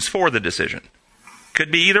reasons for the decision. Could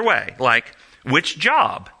be either way, like which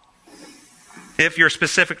job? If you're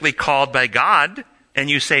specifically called by God and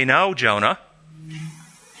you say no, Jonah,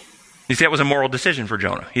 you see that was a moral decision for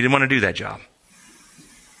Jonah. He didn't want to do that job.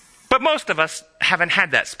 But most of us haven't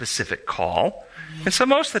had that specific call, and so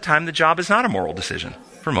most of the time the job is not a moral decision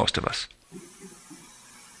for most of us.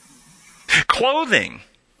 Clothing.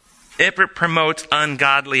 If it promotes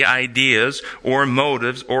ungodly ideas or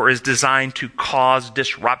motives or is designed to cause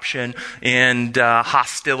disruption and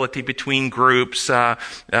hostility between groups,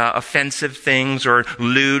 offensive things or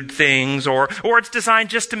lewd things, or it's designed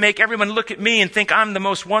just to make everyone look at me and think I'm the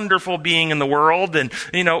most wonderful being in the world, and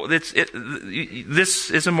this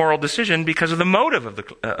is a moral decision because of the motive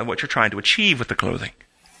of what you're trying to achieve with the clothing.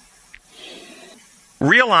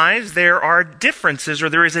 Realize there are differences, or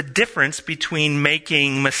there is a difference between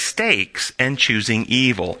making mistakes and choosing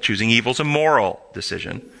evil. Choosing evil is a moral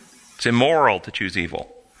decision. It's immoral to choose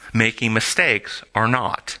evil. Making mistakes are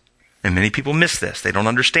not. And many people miss this. They don't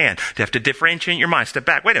understand. You have to differentiate your mind. Step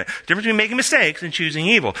back. Wait a minute. The difference between making mistakes and choosing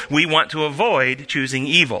evil. We want to avoid choosing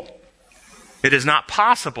evil. It is not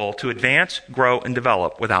possible to advance, grow, and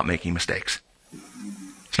develop without making mistakes.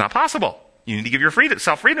 It's not possible. You need to give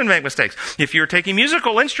yourself freedom to make mistakes. If you're taking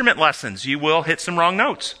musical instrument lessons, you will hit some wrong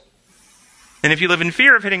notes. And if you live in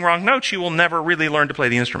fear of hitting wrong notes, you will never really learn to play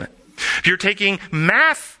the instrument. If you're taking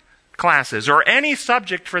math classes, or any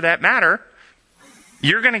subject for that matter,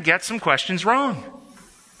 you're going to get some questions wrong.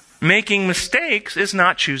 Making mistakes is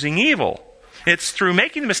not choosing evil. It's through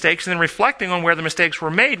making the mistakes and then reflecting on where the mistakes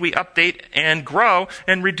were made, we update and grow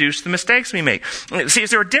and reduce the mistakes we make. See,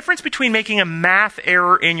 is there a difference between making a math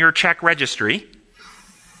error in your check registry,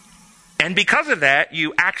 and because of that,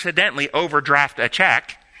 you accidentally overdraft a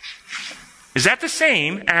check? Is that the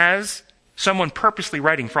same as someone purposely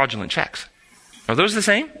writing fraudulent checks? Are those the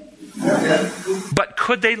same? But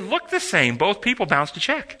could they look the same? Both people bounced a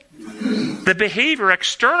check. The behavior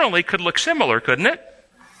externally could look similar, couldn't it?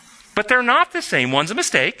 But they're not the same. One's a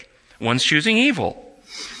mistake. One's choosing evil.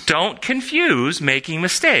 Don't confuse making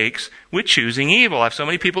mistakes with choosing evil. I have so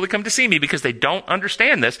many people that come to see me because they don't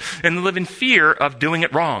understand this and they live in fear of doing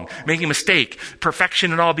it wrong, making a mistake,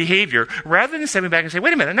 perfection in all behavior, rather than stepping back and say,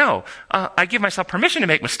 wait a minute, no, I give myself permission to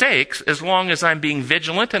make mistakes as long as I'm being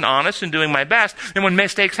vigilant and honest and doing my best. And when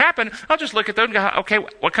mistakes happen, I'll just look at those and go, okay,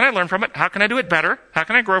 what can I learn from it? How can I do it better? How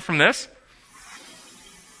can I grow from this?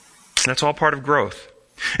 That's all part of growth.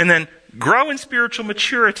 And then grow in spiritual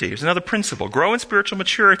maturity. Here's another principle. Grow in spiritual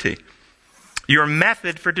maturity. Your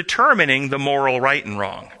method for determining the moral right and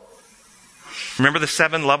wrong. Remember the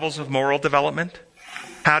 7 levels of moral development?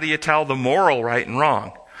 How do you tell the moral right and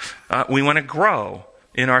wrong? We want to grow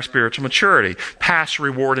in our spiritual maturity. Past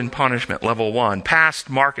reward and punishment, level 1. Past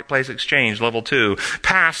marketplace exchange, level 2.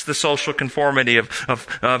 Past the social conformity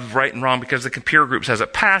of right and wrong because the peer group says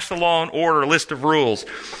it. Past the law and order list of rules.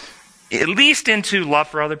 At least into love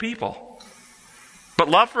for other people. But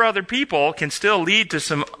love for other people can still lead to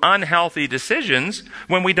some unhealthy decisions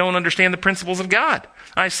when we don't understand the principles of God.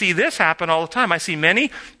 I see this happen all the time. I see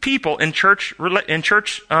many people in church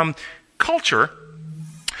culture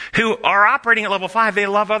who are operating at level 5. They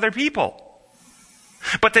love other people.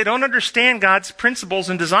 But they don't understand God's principles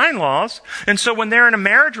and design laws. And so when they're in a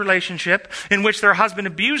marriage relationship in which their husband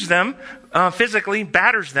abused them, physically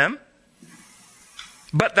batters them,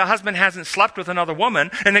 but the husband hasn't slept with another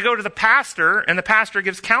woman, and they go to the pastor, and the pastor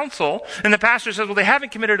gives counsel, and the pastor says, well, they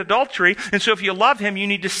haven't committed adultery, and so if you love him, you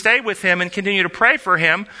need to stay with him and continue to pray for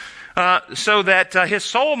him so that his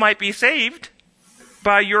soul might be saved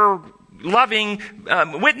by your loving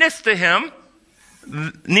witness to him.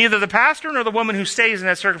 Neither the pastor nor the woman who stays in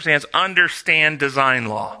that circumstance understand design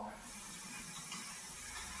law.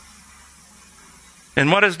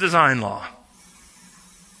 And what is design law?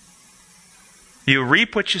 You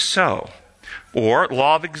reap what you sow. Or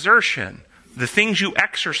law of exertion. The things you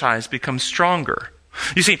exercise become stronger.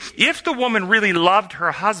 You see, if the woman really loved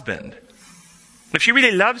her husband, if she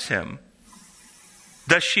really loves him,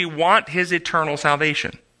 does she want his eternal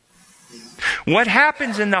salvation? What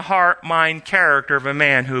happens in the heart, mind, character of a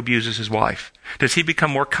man who abuses his wife? Does he become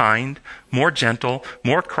more kind, more gentle,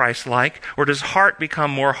 more Christ-like? Or does his heart become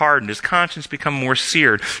more hardened? His conscience become more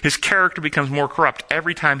seared? His character becomes more corrupt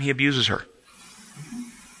every time he abuses her?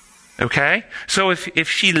 Okay? So if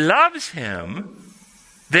she loves him,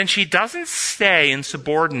 then she doesn't stay and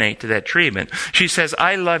subordinate to that treatment. She says,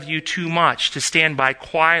 I love you too much to stand by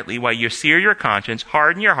quietly while you sear your conscience,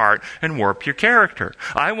 harden your heart, and warp your character.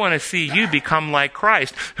 I want to see you become like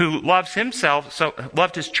Christ, who loved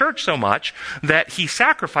his church so much that he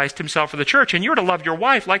sacrificed himself for the church. And you're to love your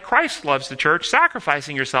wife like Christ loves the church,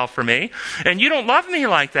 sacrificing yourself for me. And you don't love me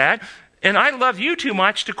like that. And I love you too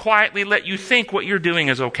much to quietly let you think what you're doing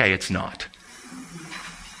is okay. It's not.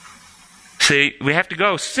 See, we have to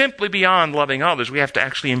go simply beyond loving others. We have to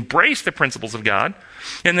actually embrace the principles of God.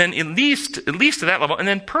 And then at least to that level. And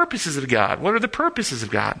then purposes of God. What are the purposes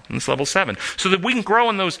of God? And it's level 7. So that we can grow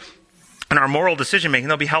in our moral decision making.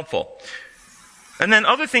 They'll be helpful. And then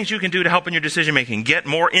other things you can do to help in your decision making. Get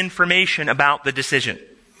more information about the decision.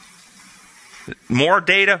 More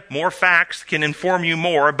data, more facts can inform you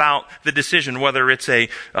more about the decision, whether it's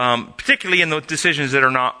particularly in the decisions that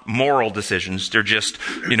are not moral decisions. They're just,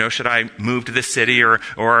 should I move to this city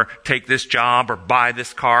or take this job or buy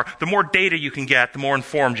this car? The more data you can get, the more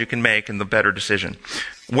informed you can make and the better decision.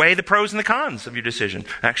 Weigh the pros and the cons of your decision.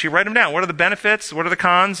 Actually write them down. What are the benefits? What are the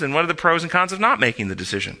cons? And what are the pros and cons of not making the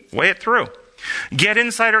decision? Weigh it through. Get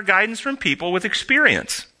insider guidance from people with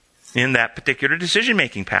experience in that particular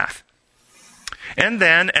decision-making path. And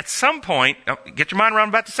then, at some point, get your mind around what I'm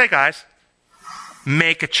about to say, guys.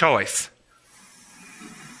 Make a choice.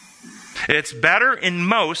 It's better in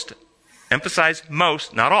most, emphasize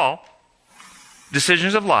most, not all,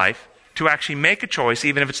 decisions of life to actually make a choice,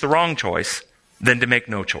 even if it's the wrong choice, than to make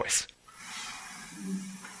no choice.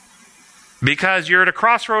 Because you're at a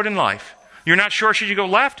crossroad in life. You're not sure, should you go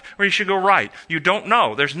left or you should go right? You don't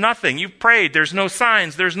know. There's nothing. You've prayed. There's no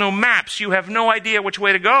signs. There's no maps. You have no idea which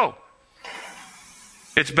way to go.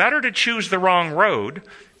 It's better to choose the wrong road,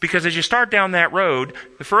 because as you start down that road,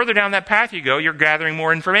 the further down that path you go, you're gathering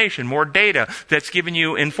more information, more data that's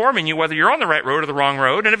informing you whether you're on the right road or the wrong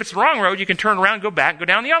road. And if it's the wrong road, you can turn around, go back, go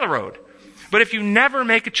down the other road. But if you never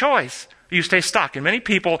make a choice, you stay stuck. And many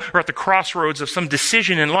people are at the crossroads of some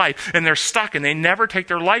decision in life, and they're stuck, and they never take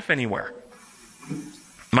their life anywhere.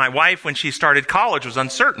 My wife, when she started college, was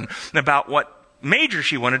uncertain about what major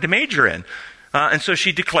she wanted to major in. And so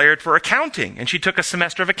she declared for accounting. And she took a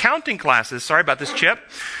semester of accounting classes. Sorry about this, Chip.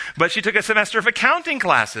 But she took a semester of accounting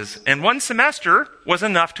classes. And one semester was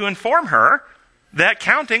enough to inform her that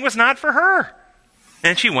accounting was not for her.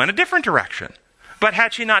 And she went a different direction. But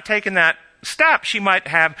had she not taken that step, she might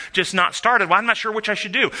have just not started. Well, I'm not sure which I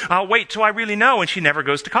should do. I'll wait till I really know, and she never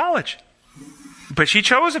goes to college. But she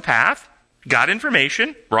chose a path, got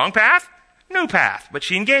information, wrong path, new path. But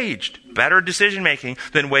she engaged. Better decision making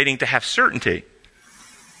than waiting to have certainty.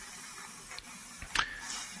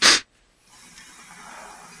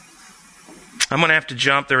 I'm going to have to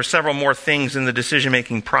jump. There are several more things in the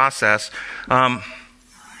decision-making process.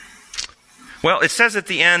 Well, it says at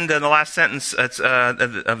the end, in the last sentence of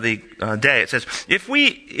the day, it says, if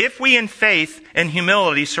we in faith and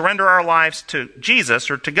humility surrender our lives to Jesus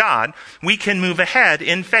or to God, we can move ahead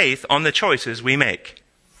in faith on the choices we make.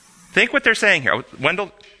 Think what they're saying here.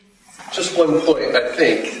 Wendell? Just one point, I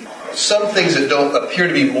think. Some things that don't appear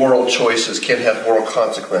to be moral choices can have moral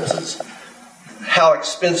consequences. How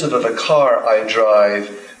expensive of a car I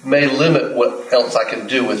drive may limit what else I can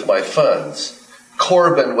do with my funds.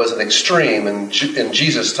 Corban was an extreme in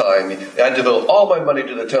Jesus' time. I devote all my money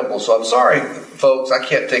to the temple, so I'm sorry, folks, I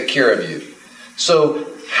can't take care of you. So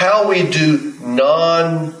how we do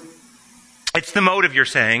It's the motive you're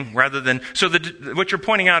saying, rather than... So what you're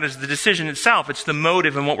pointing out is the decision itself. It's the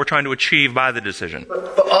motive and what we're trying to achieve by the decision.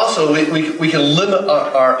 But also, we can limit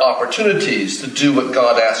our opportunities to do what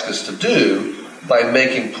God asks us to do by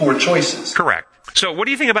making poor choices. Correct. So what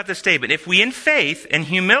do you think about this statement? If we in faith and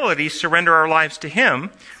humility surrender our lives to Him,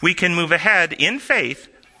 we can move ahead in faith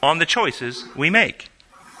on the choices we make.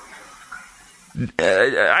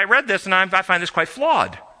 I read this and I find this quite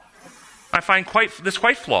flawed. I find this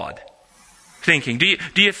quite flawed thinking. Do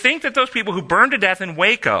you think that those people who burned to death in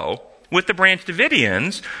Waco with the Branch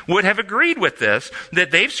Davidians would have agreed with this,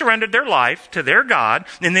 that they've surrendered their life to their God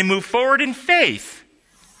and they move forward in faith?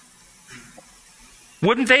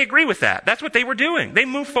 Wouldn't they agree with that? That's what they were doing. They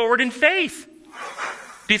moved forward in faith.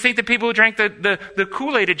 Do you think the people who drank the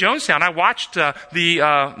Kool-Aid at Jonestown? I watched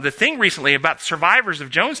the thing recently about survivors of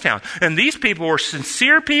Jonestown. And these people were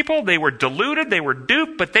sincere people. They were deluded. They were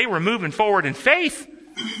duped. But they were moving forward in faith.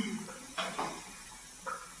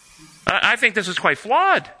 I think this is quite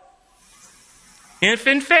flawed. If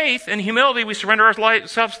in faith and humility we surrender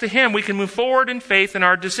ourselves to Him, we can move forward in faith in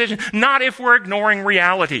our decision. Not if we're ignoring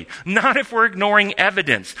reality. Not if we're ignoring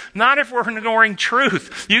evidence. Not if we're ignoring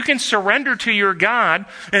truth. You can surrender to your God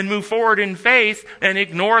and move forward in faith and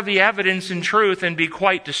ignore the evidence and truth and be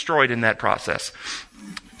quite destroyed in that process.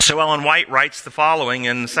 So Ellen White writes the following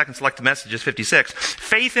in the Second Selected Messages 56.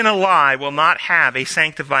 Faith in a lie will not have a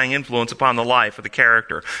sanctifying influence upon the life or the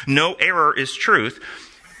character. No error is truth,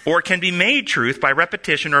 or can be made truth by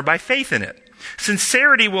repetition or by faith in it.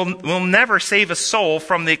 Sincerity will never save a soul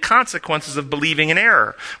from the consequences of believing in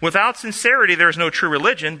error. Without sincerity, there is no true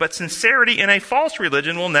religion, but sincerity in a false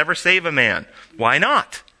religion will never save a man. Why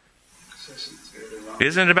not?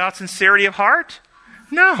 Isn't it about sincerity of heart?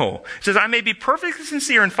 No. It says, I may be perfectly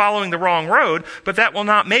sincere in following the wrong road, but that will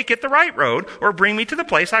not make it the right road or bring me to the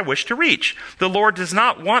place I wish to reach. The Lord does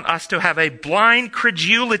not want us to have a blind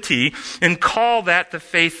credulity and call that the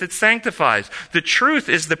faith that sanctifies. The truth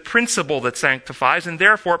is the principle that sanctifies, and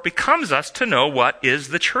therefore it becomes us to know what is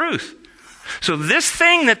the truth. So this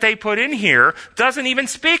thing that they put in here doesn't even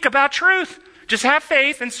speak about truth. Just have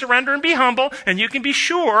faith and surrender and be humble, and you can be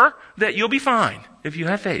sure that you'll be fine if you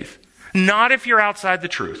have faith. Not if you're outside the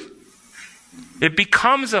truth. It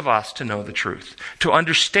becomes of us to know the truth, to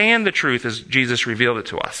understand the truth as Jesus revealed it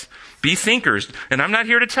to us. Be thinkers. And I'm not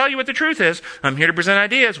here to tell you what the truth is. I'm here to present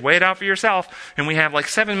ideas. Weigh it out for yourself. And we have like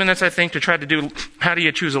 7 minutes, I think, to try to do how do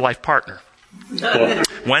you choose a life partner.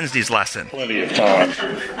 Wednesday's lesson. Plenty of time.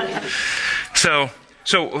 So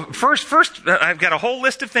first, I've got a whole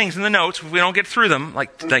list of things in the notes. We don't get through them,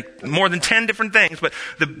 like more than 10 different things. But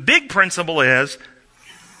the big principle is,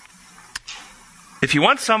 if you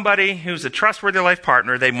want somebody who's a trustworthy life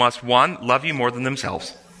partner, they must, 1, love you more than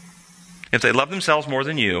themselves. If they love themselves more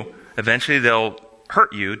than you, eventually they'll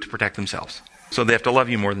hurt you to protect themselves. So they have to love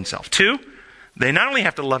you more than self. 2, they not only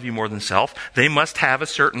have to love you more than self, they must have a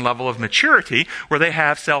certain level of maturity where they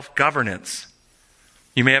have self-governance.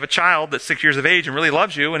 You may have a child that's 6 years of age and really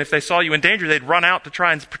loves you, and if they saw you in danger, they'd run out to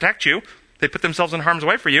try and protect you. They'd put themselves in harm's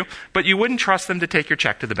way for you, but you wouldn't trust them to take your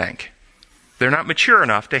check to the bank. They're not mature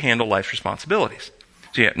enough to handle life's responsibilities.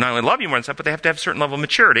 So not only love you more than stuff, but they have to have a certain level of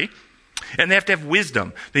maturity. And they have to have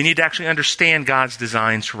wisdom. They need to actually understand God's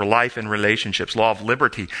designs for life and relationships. Law of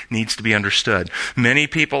liberty needs to be understood. Many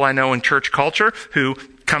people I know in church culture who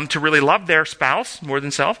come to really love their spouse more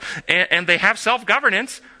than self, and they have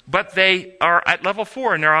self-governance, but they are at level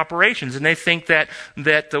 4 in their operations, and they think that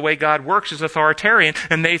the way God works is authoritarian,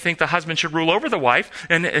 and they think the husband should rule over the wife,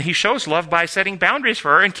 and he shows love by setting boundaries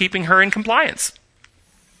for her and keeping her in compliance.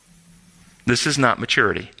 This is not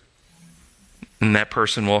maturity. And that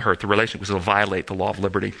person will hurt the relationship because it'll violate the law of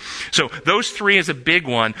liberty. So those 3 is a big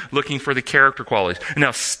one, looking for the character qualities.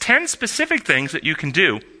 Now, 10 specific things that you can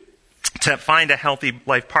do to find a healthy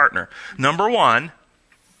life partner. Number 1,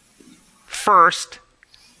 first,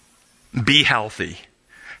 be healthy.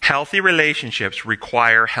 Healthy relationships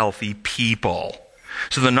require healthy people.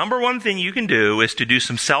 So the number 1 thing you can do is to do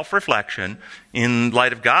some self-reflection in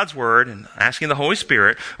light of God's Word and asking the Holy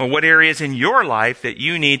Spirit, or what areas in your life that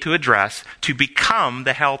you need to address to become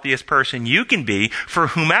the healthiest person you can be for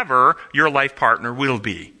whomever your life partner will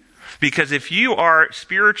be. Because if you are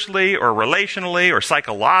spiritually or relationally or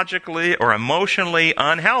psychologically or emotionally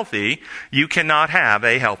unhealthy, you cannot have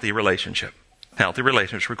a healthy relationship. Healthy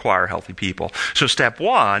relationships require healthy people. So step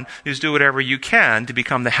 1 is do whatever you can to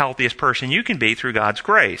become the healthiest person you can be through God's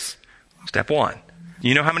grace. Step 1.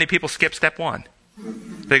 You know how many people skip step 1?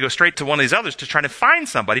 They go straight to one of these others to try to find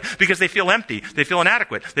somebody because they feel empty, they feel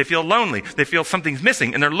inadequate, they feel lonely, they feel something's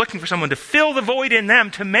missing, and they're looking for someone to fill the void in them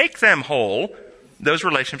to make them whole. Those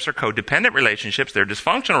relationships are codependent relationships. They're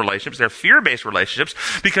dysfunctional relationships. They're fear-based relationships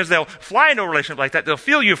because they'll fly into a relationship like that. They'll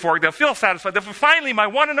feel euphoric. They'll feel satisfied. They'll finally, my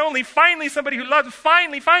one and only, finally somebody who loves,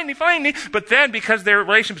 finally. But then because their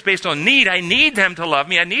relationship's based on need, I need them to love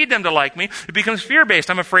me. I need them to like me. It becomes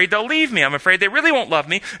fear-based. I'm afraid they'll leave me. I'm afraid they really won't love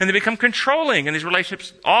me. And they become controlling. And these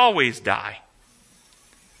relationships always die.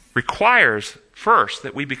 Requires first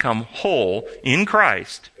that we become whole in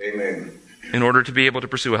Christ. Amen. In order to be able to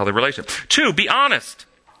pursue a healthy relationship. 2, be honest.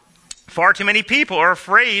 Far too many people are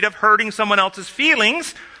afraid of hurting someone else's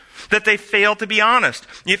feelings that they fail to be honest.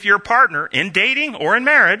 If your partner, in dating or in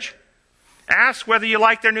marriage, asks whether you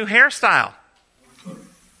like their new hairstyle,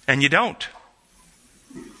 and you don't.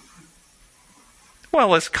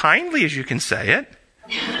 Well, as kindly as you can say it.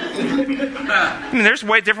 I mean, there's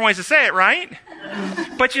different ways to say it, right?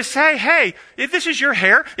 But you say, hey, if this is your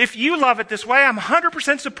hair, if you love it this way, I'm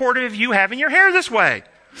 100% supportive of you having your hair this way.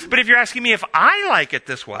 But if you're asking me if I like it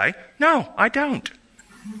this way, no, I don't.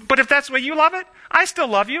 But if that's the way you love it, I still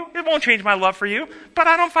love you. It won't change my love for you, but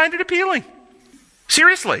I don't find it appealing.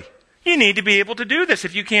 Seriously, you need to be able to do this.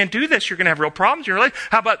 If you can't do this, you're going to have real problems in your life.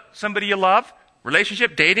 How about somebody you love,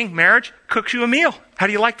 relationship, dating, marriage, cooks you a meal? How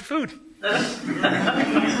do you like the food?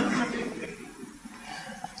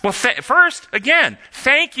 Well, first, again,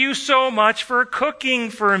 thank you so much for cooking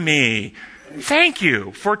for me. Thank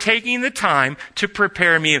you for taking the time to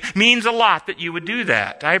prepare me. It means a lot that you would do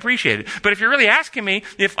that. I appreciate it. But if you're really asking me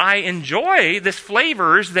if I enjoy the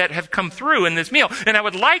flavors that have come through in this meal, and I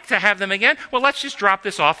would like to have them again, well, let's just drop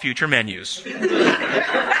this off future menus.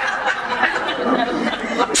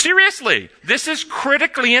 Seriously, this is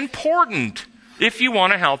critically important if you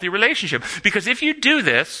want a healthy relationship. Because if you do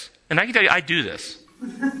this, and I can tell you, I do this.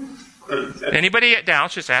 Anybody at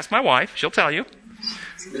Dallas, just ask my wife. She'll tell you.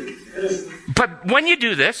 But when you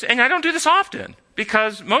do this, and I don't do this often,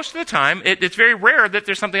 because most of the time, it's very rare that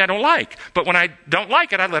there's something I don't like. But when I don't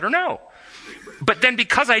like it, I let her know. But then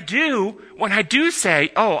because I do, when I do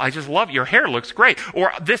say, oh, I just love your hair looks great,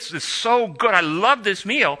 or this is so good, I love this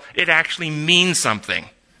meal, it actually means something.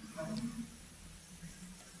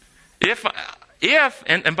 If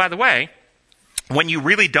and by the way, when you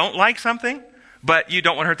really don't like something, but you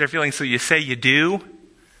don't want to hurt their feelings, so you say you do,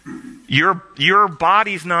 your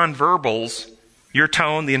body's nonverbals, your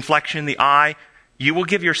tone, the inflection, the eye, you will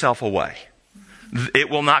give yourself away. It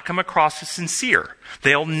will not come across as sincere.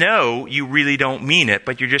 They'll know you really don't mean it,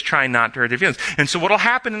 but you're just trying not to hurt their feelings. And so what will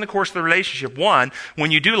happen in the course of the relationship, 1, when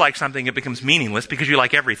you do like something, it becomes meaningless because you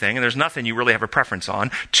like everything and there's nothing you really have a preference on.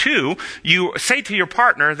 2, you say to your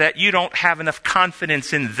partner that you don't have enough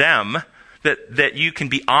confidence in them, that you can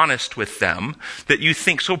be honest with them, that you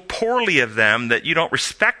think so poorly of them that you don't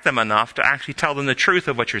respect them enough to actually tell them the truth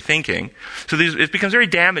of what you're thinking. So it becomes very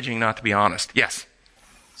damaging not to be honest. Yes?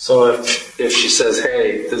 So if she says,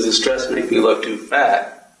 hey, does this dress make me look too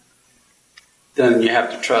fat? Then you have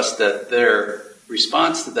to trust that their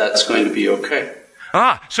response to that is going to be okay.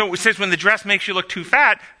 So it says when the dress makes you look too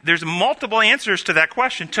fat, there's multiple answers to that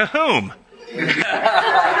question. To whom?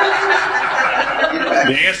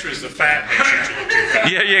 The answer is the fat makes you look too fat.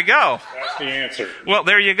 There you go. That's the answer. Well,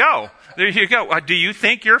 there you go. Do you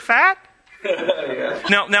think you're fat? Yeah.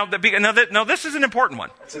 Now, this is an important one.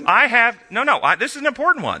 This is an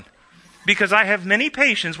important one because I have many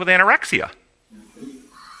patients with anorexia,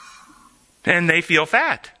 and they feel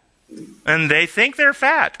fat, and they think they're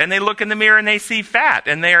fat, and they look in the mirror and they see fat,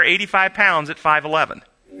 and they are 85 pounds at 5'11".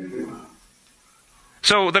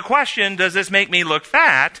 So the question, does this make me look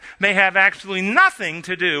fat, may have absolutely nothing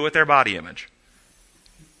to do with their body image.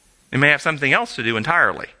 It may have something else to do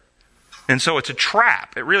entirely. And so it's a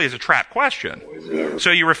trap. It really is a trap question.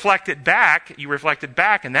 So you reflect it back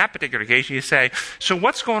in that particular case, you say, so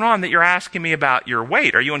what's going on that you're asking me about your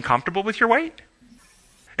weight? Are you uncomfortable with your weight?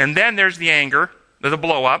 And then there's the anger, the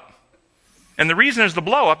blow up. And the reason there's the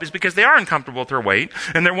blow up is because they are uncomfortable with their weight,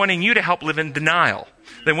 and they're wanting you to help live in denial.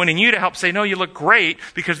 They're wanting you to help say, no, you look great,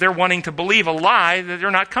 because they're wanting to believe a lie that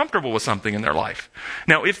they're not comfortable with something in their life.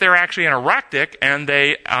 Now, if they're actually anorectic and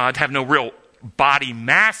they have no real body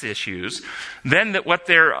mass issues, then what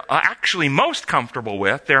they're actually most comfortable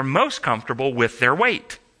with, they're most comfortable with their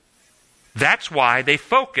weight. That's why they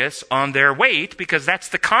focus on their weight, because that's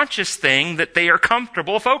the conscious thing that they are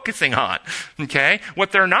comfortable focusing on. Okay?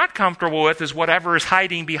 What they're not comfortable with is whatever is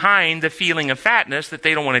hiding behind the feeling of fatness that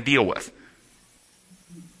they don't want to deal with.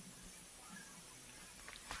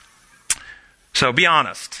 So be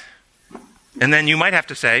honest. And then you might have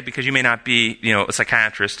to say, because you may not be, a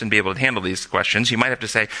psychiatrist and be able to handle these questions, you might have to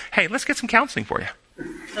say, hey, let's get some counseling for you.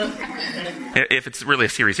 If it's really a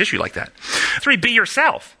serious issue like that. 3, be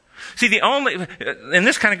yourself. See, and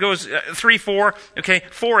this kind of goes 3, 4. Okay,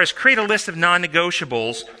 4 is create a list of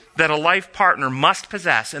non-negotiables that a life partner must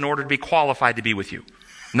possess in order to be qualified to be with you.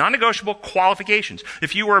 Non-negotiable qualifications.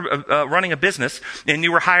 If you were running a business and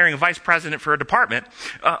you were hiring a vice president for a department,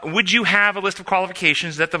 would you have a list of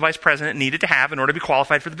qualifications that the vice president needed to have in order to be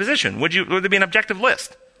qualified for the position? Would there be an objective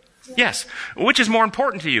list? Yes. Which is more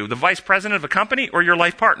important to you, the vice president of a company or your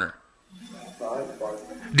life partner?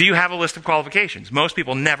 Do you have a list of qualifications? Most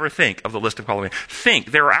people never think of the list of qualifications.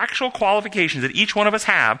 There are actual qualifications that each one of us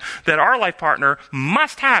have that our life partner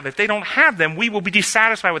must have. If they don't have them, we will be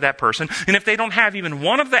dissatisfied with that person. And if they don't have even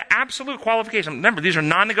one of the absolute qualifications, remember, these are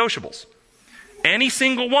non-negotiables. Any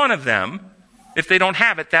single one of them, if they don't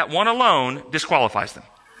have it, that one alone disqualifies them.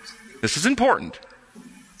 This is important.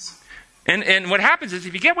 And what happens is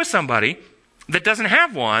if you get with somebody that doesn't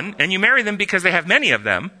have one, and you marry them because they have many of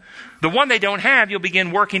them, the one they don't have, you'll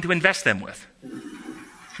begin working to invest them with.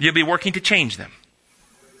 You'll be working to change them.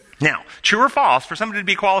 Now, true or false, for somebody to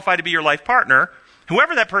be qualified to be your life partner,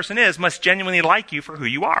 whoever that person is must genuinely like you for who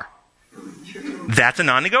you are. That's a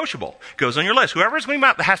non-negotiable. Goes on your list. Whoever's going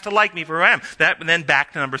to has to like me for who I am. And then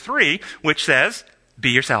back to number 3, which says, be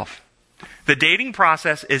yourself. The dating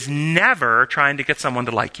process is never trying to get someone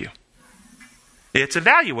to like you. It's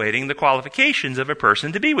evaluating the qualifications of a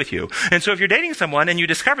person to be with you. And so if you're dating someone and you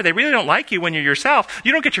discover they really don't like you when you're yourself,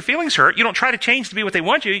 you don't get your feelings hurt. You don't try to change to be what they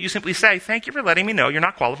want you. You simply say, thank you for letting me know you're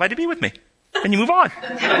not qualified to be with me. And you move on.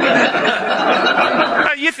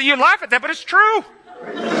 You laugh at that, but it's true.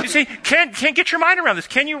 You see, can't get your mind around this.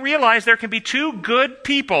 Can you realize there can be two good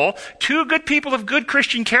people of good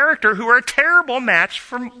Christian character who are a terrible match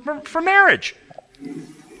for marriage?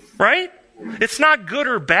 Right? It's not good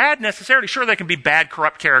or bad necessarily. Sure, they can be bad,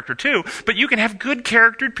 corrupt character too, but you can have good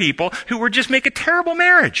charactered people who would just make a terrible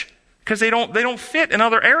marriage because they don't fit in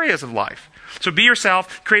other areas of life. So be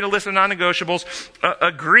yourself, create a list of non-negotiables,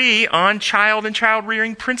 agree on child and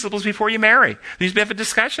child-rearing principles before you marry. There needs to have a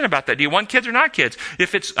discussion about that. Do you want kids or not kids?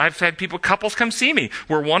 I've had couples come see me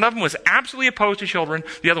where one of them was absolutely opposed to children,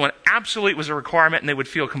 the other one absolutely was a requirement, and they would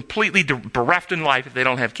feel completely bereft in life if they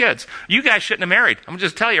don't have kids. You guys shouldn't have married. I'm going to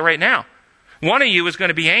just tell you right now. One of you is going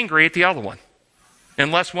to be angry at the other one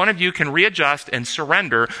unless one of you can readjust and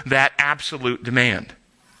surrender that absolute demand.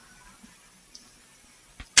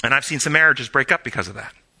 And I've seen some marriages break up because of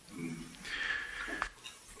that.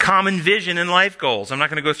 Common vision and life goals. I'm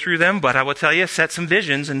not going to go through them, but I will tell you, set some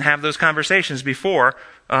visions and have those conversations before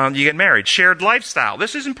you get married. Shared lifestyle.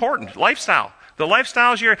 This is important. Lifestyle. The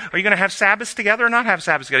lifestyles, are you going to have Sabbaths together or not have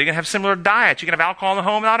Sabbaths together? You're going to have similar diets. You're going to have alcohol in the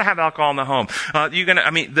home, not have alcohol in the home.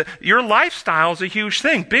 Your lifestyle is a huge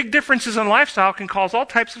thing. Big differences in lifestyle can cause all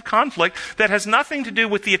types of conflict that has nothing to do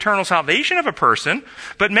with the eternal salvation of a person,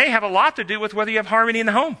 but may have a lot to do with whether you have harmony in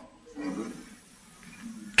the home.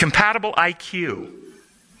 Compatible IQ.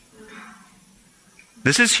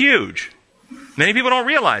 This is huge. Many people don't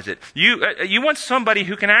realize it. You want somebody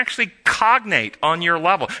who can actually cognate on your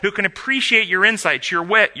level, who can appreciate your insights, your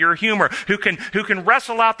wit, your humor, who can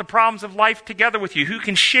wrestle out the problems of life together with you, who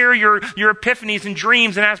can share your epiphanies and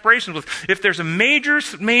dreams and aspirations with. If there's a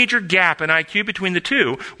major gap in IQ between the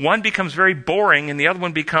two, one becomes very boring and the other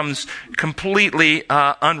one becomes completely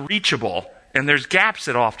unreachable. And there's gaps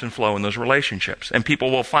that often flow in those relationships. And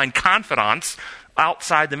people will find confidants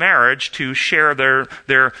outside the marriage to share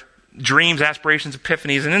their dreams, aspirations,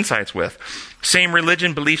 epiphanies, and insights with. Same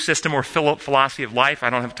religion, belief system, or philosophy of life. I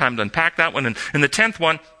don't have time to unpack that one. And the 10th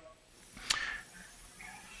one,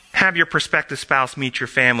 have your prospective spouse meet your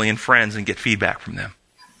family and friends and get feedback from them.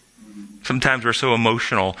 Sometimes we're so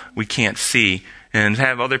emotional we can't see And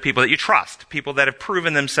have other people that you trust, people that have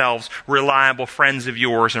proven themselves reliable friends of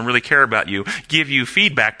yours and really care about you, give you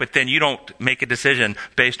feedback, but then you don't make a decision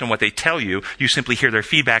based on what they tell you. You simply hear their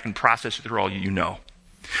feedback and process it through all you know.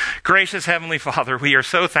 Gracious Heavenly Father, we are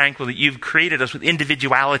so thankful that you've created us with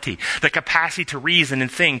individuality, the capacity to reason and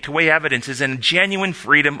think, to weigh evidences, and genuine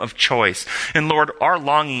freedom of choice. And Lord, our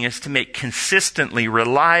longing is to make consistently,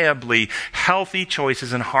 reliably, healthy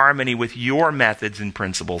choices in harmony with your methods and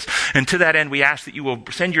principles. And to that end, we ask that you will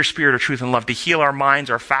send your Spirit of truth and love to heal our minds,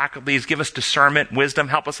 our faculties, give us discernment, wisdom,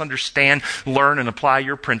 help us understand, learn, and apply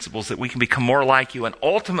your principles, that we can become more like you and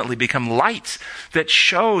ultimately become lights that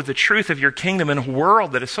show the truth of your kingdom in a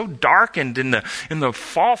world that is so darkened in the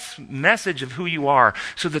false message of who you are,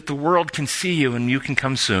 so that the world can see you and you can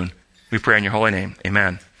come soon. We pray in your holy name.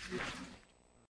 Amen.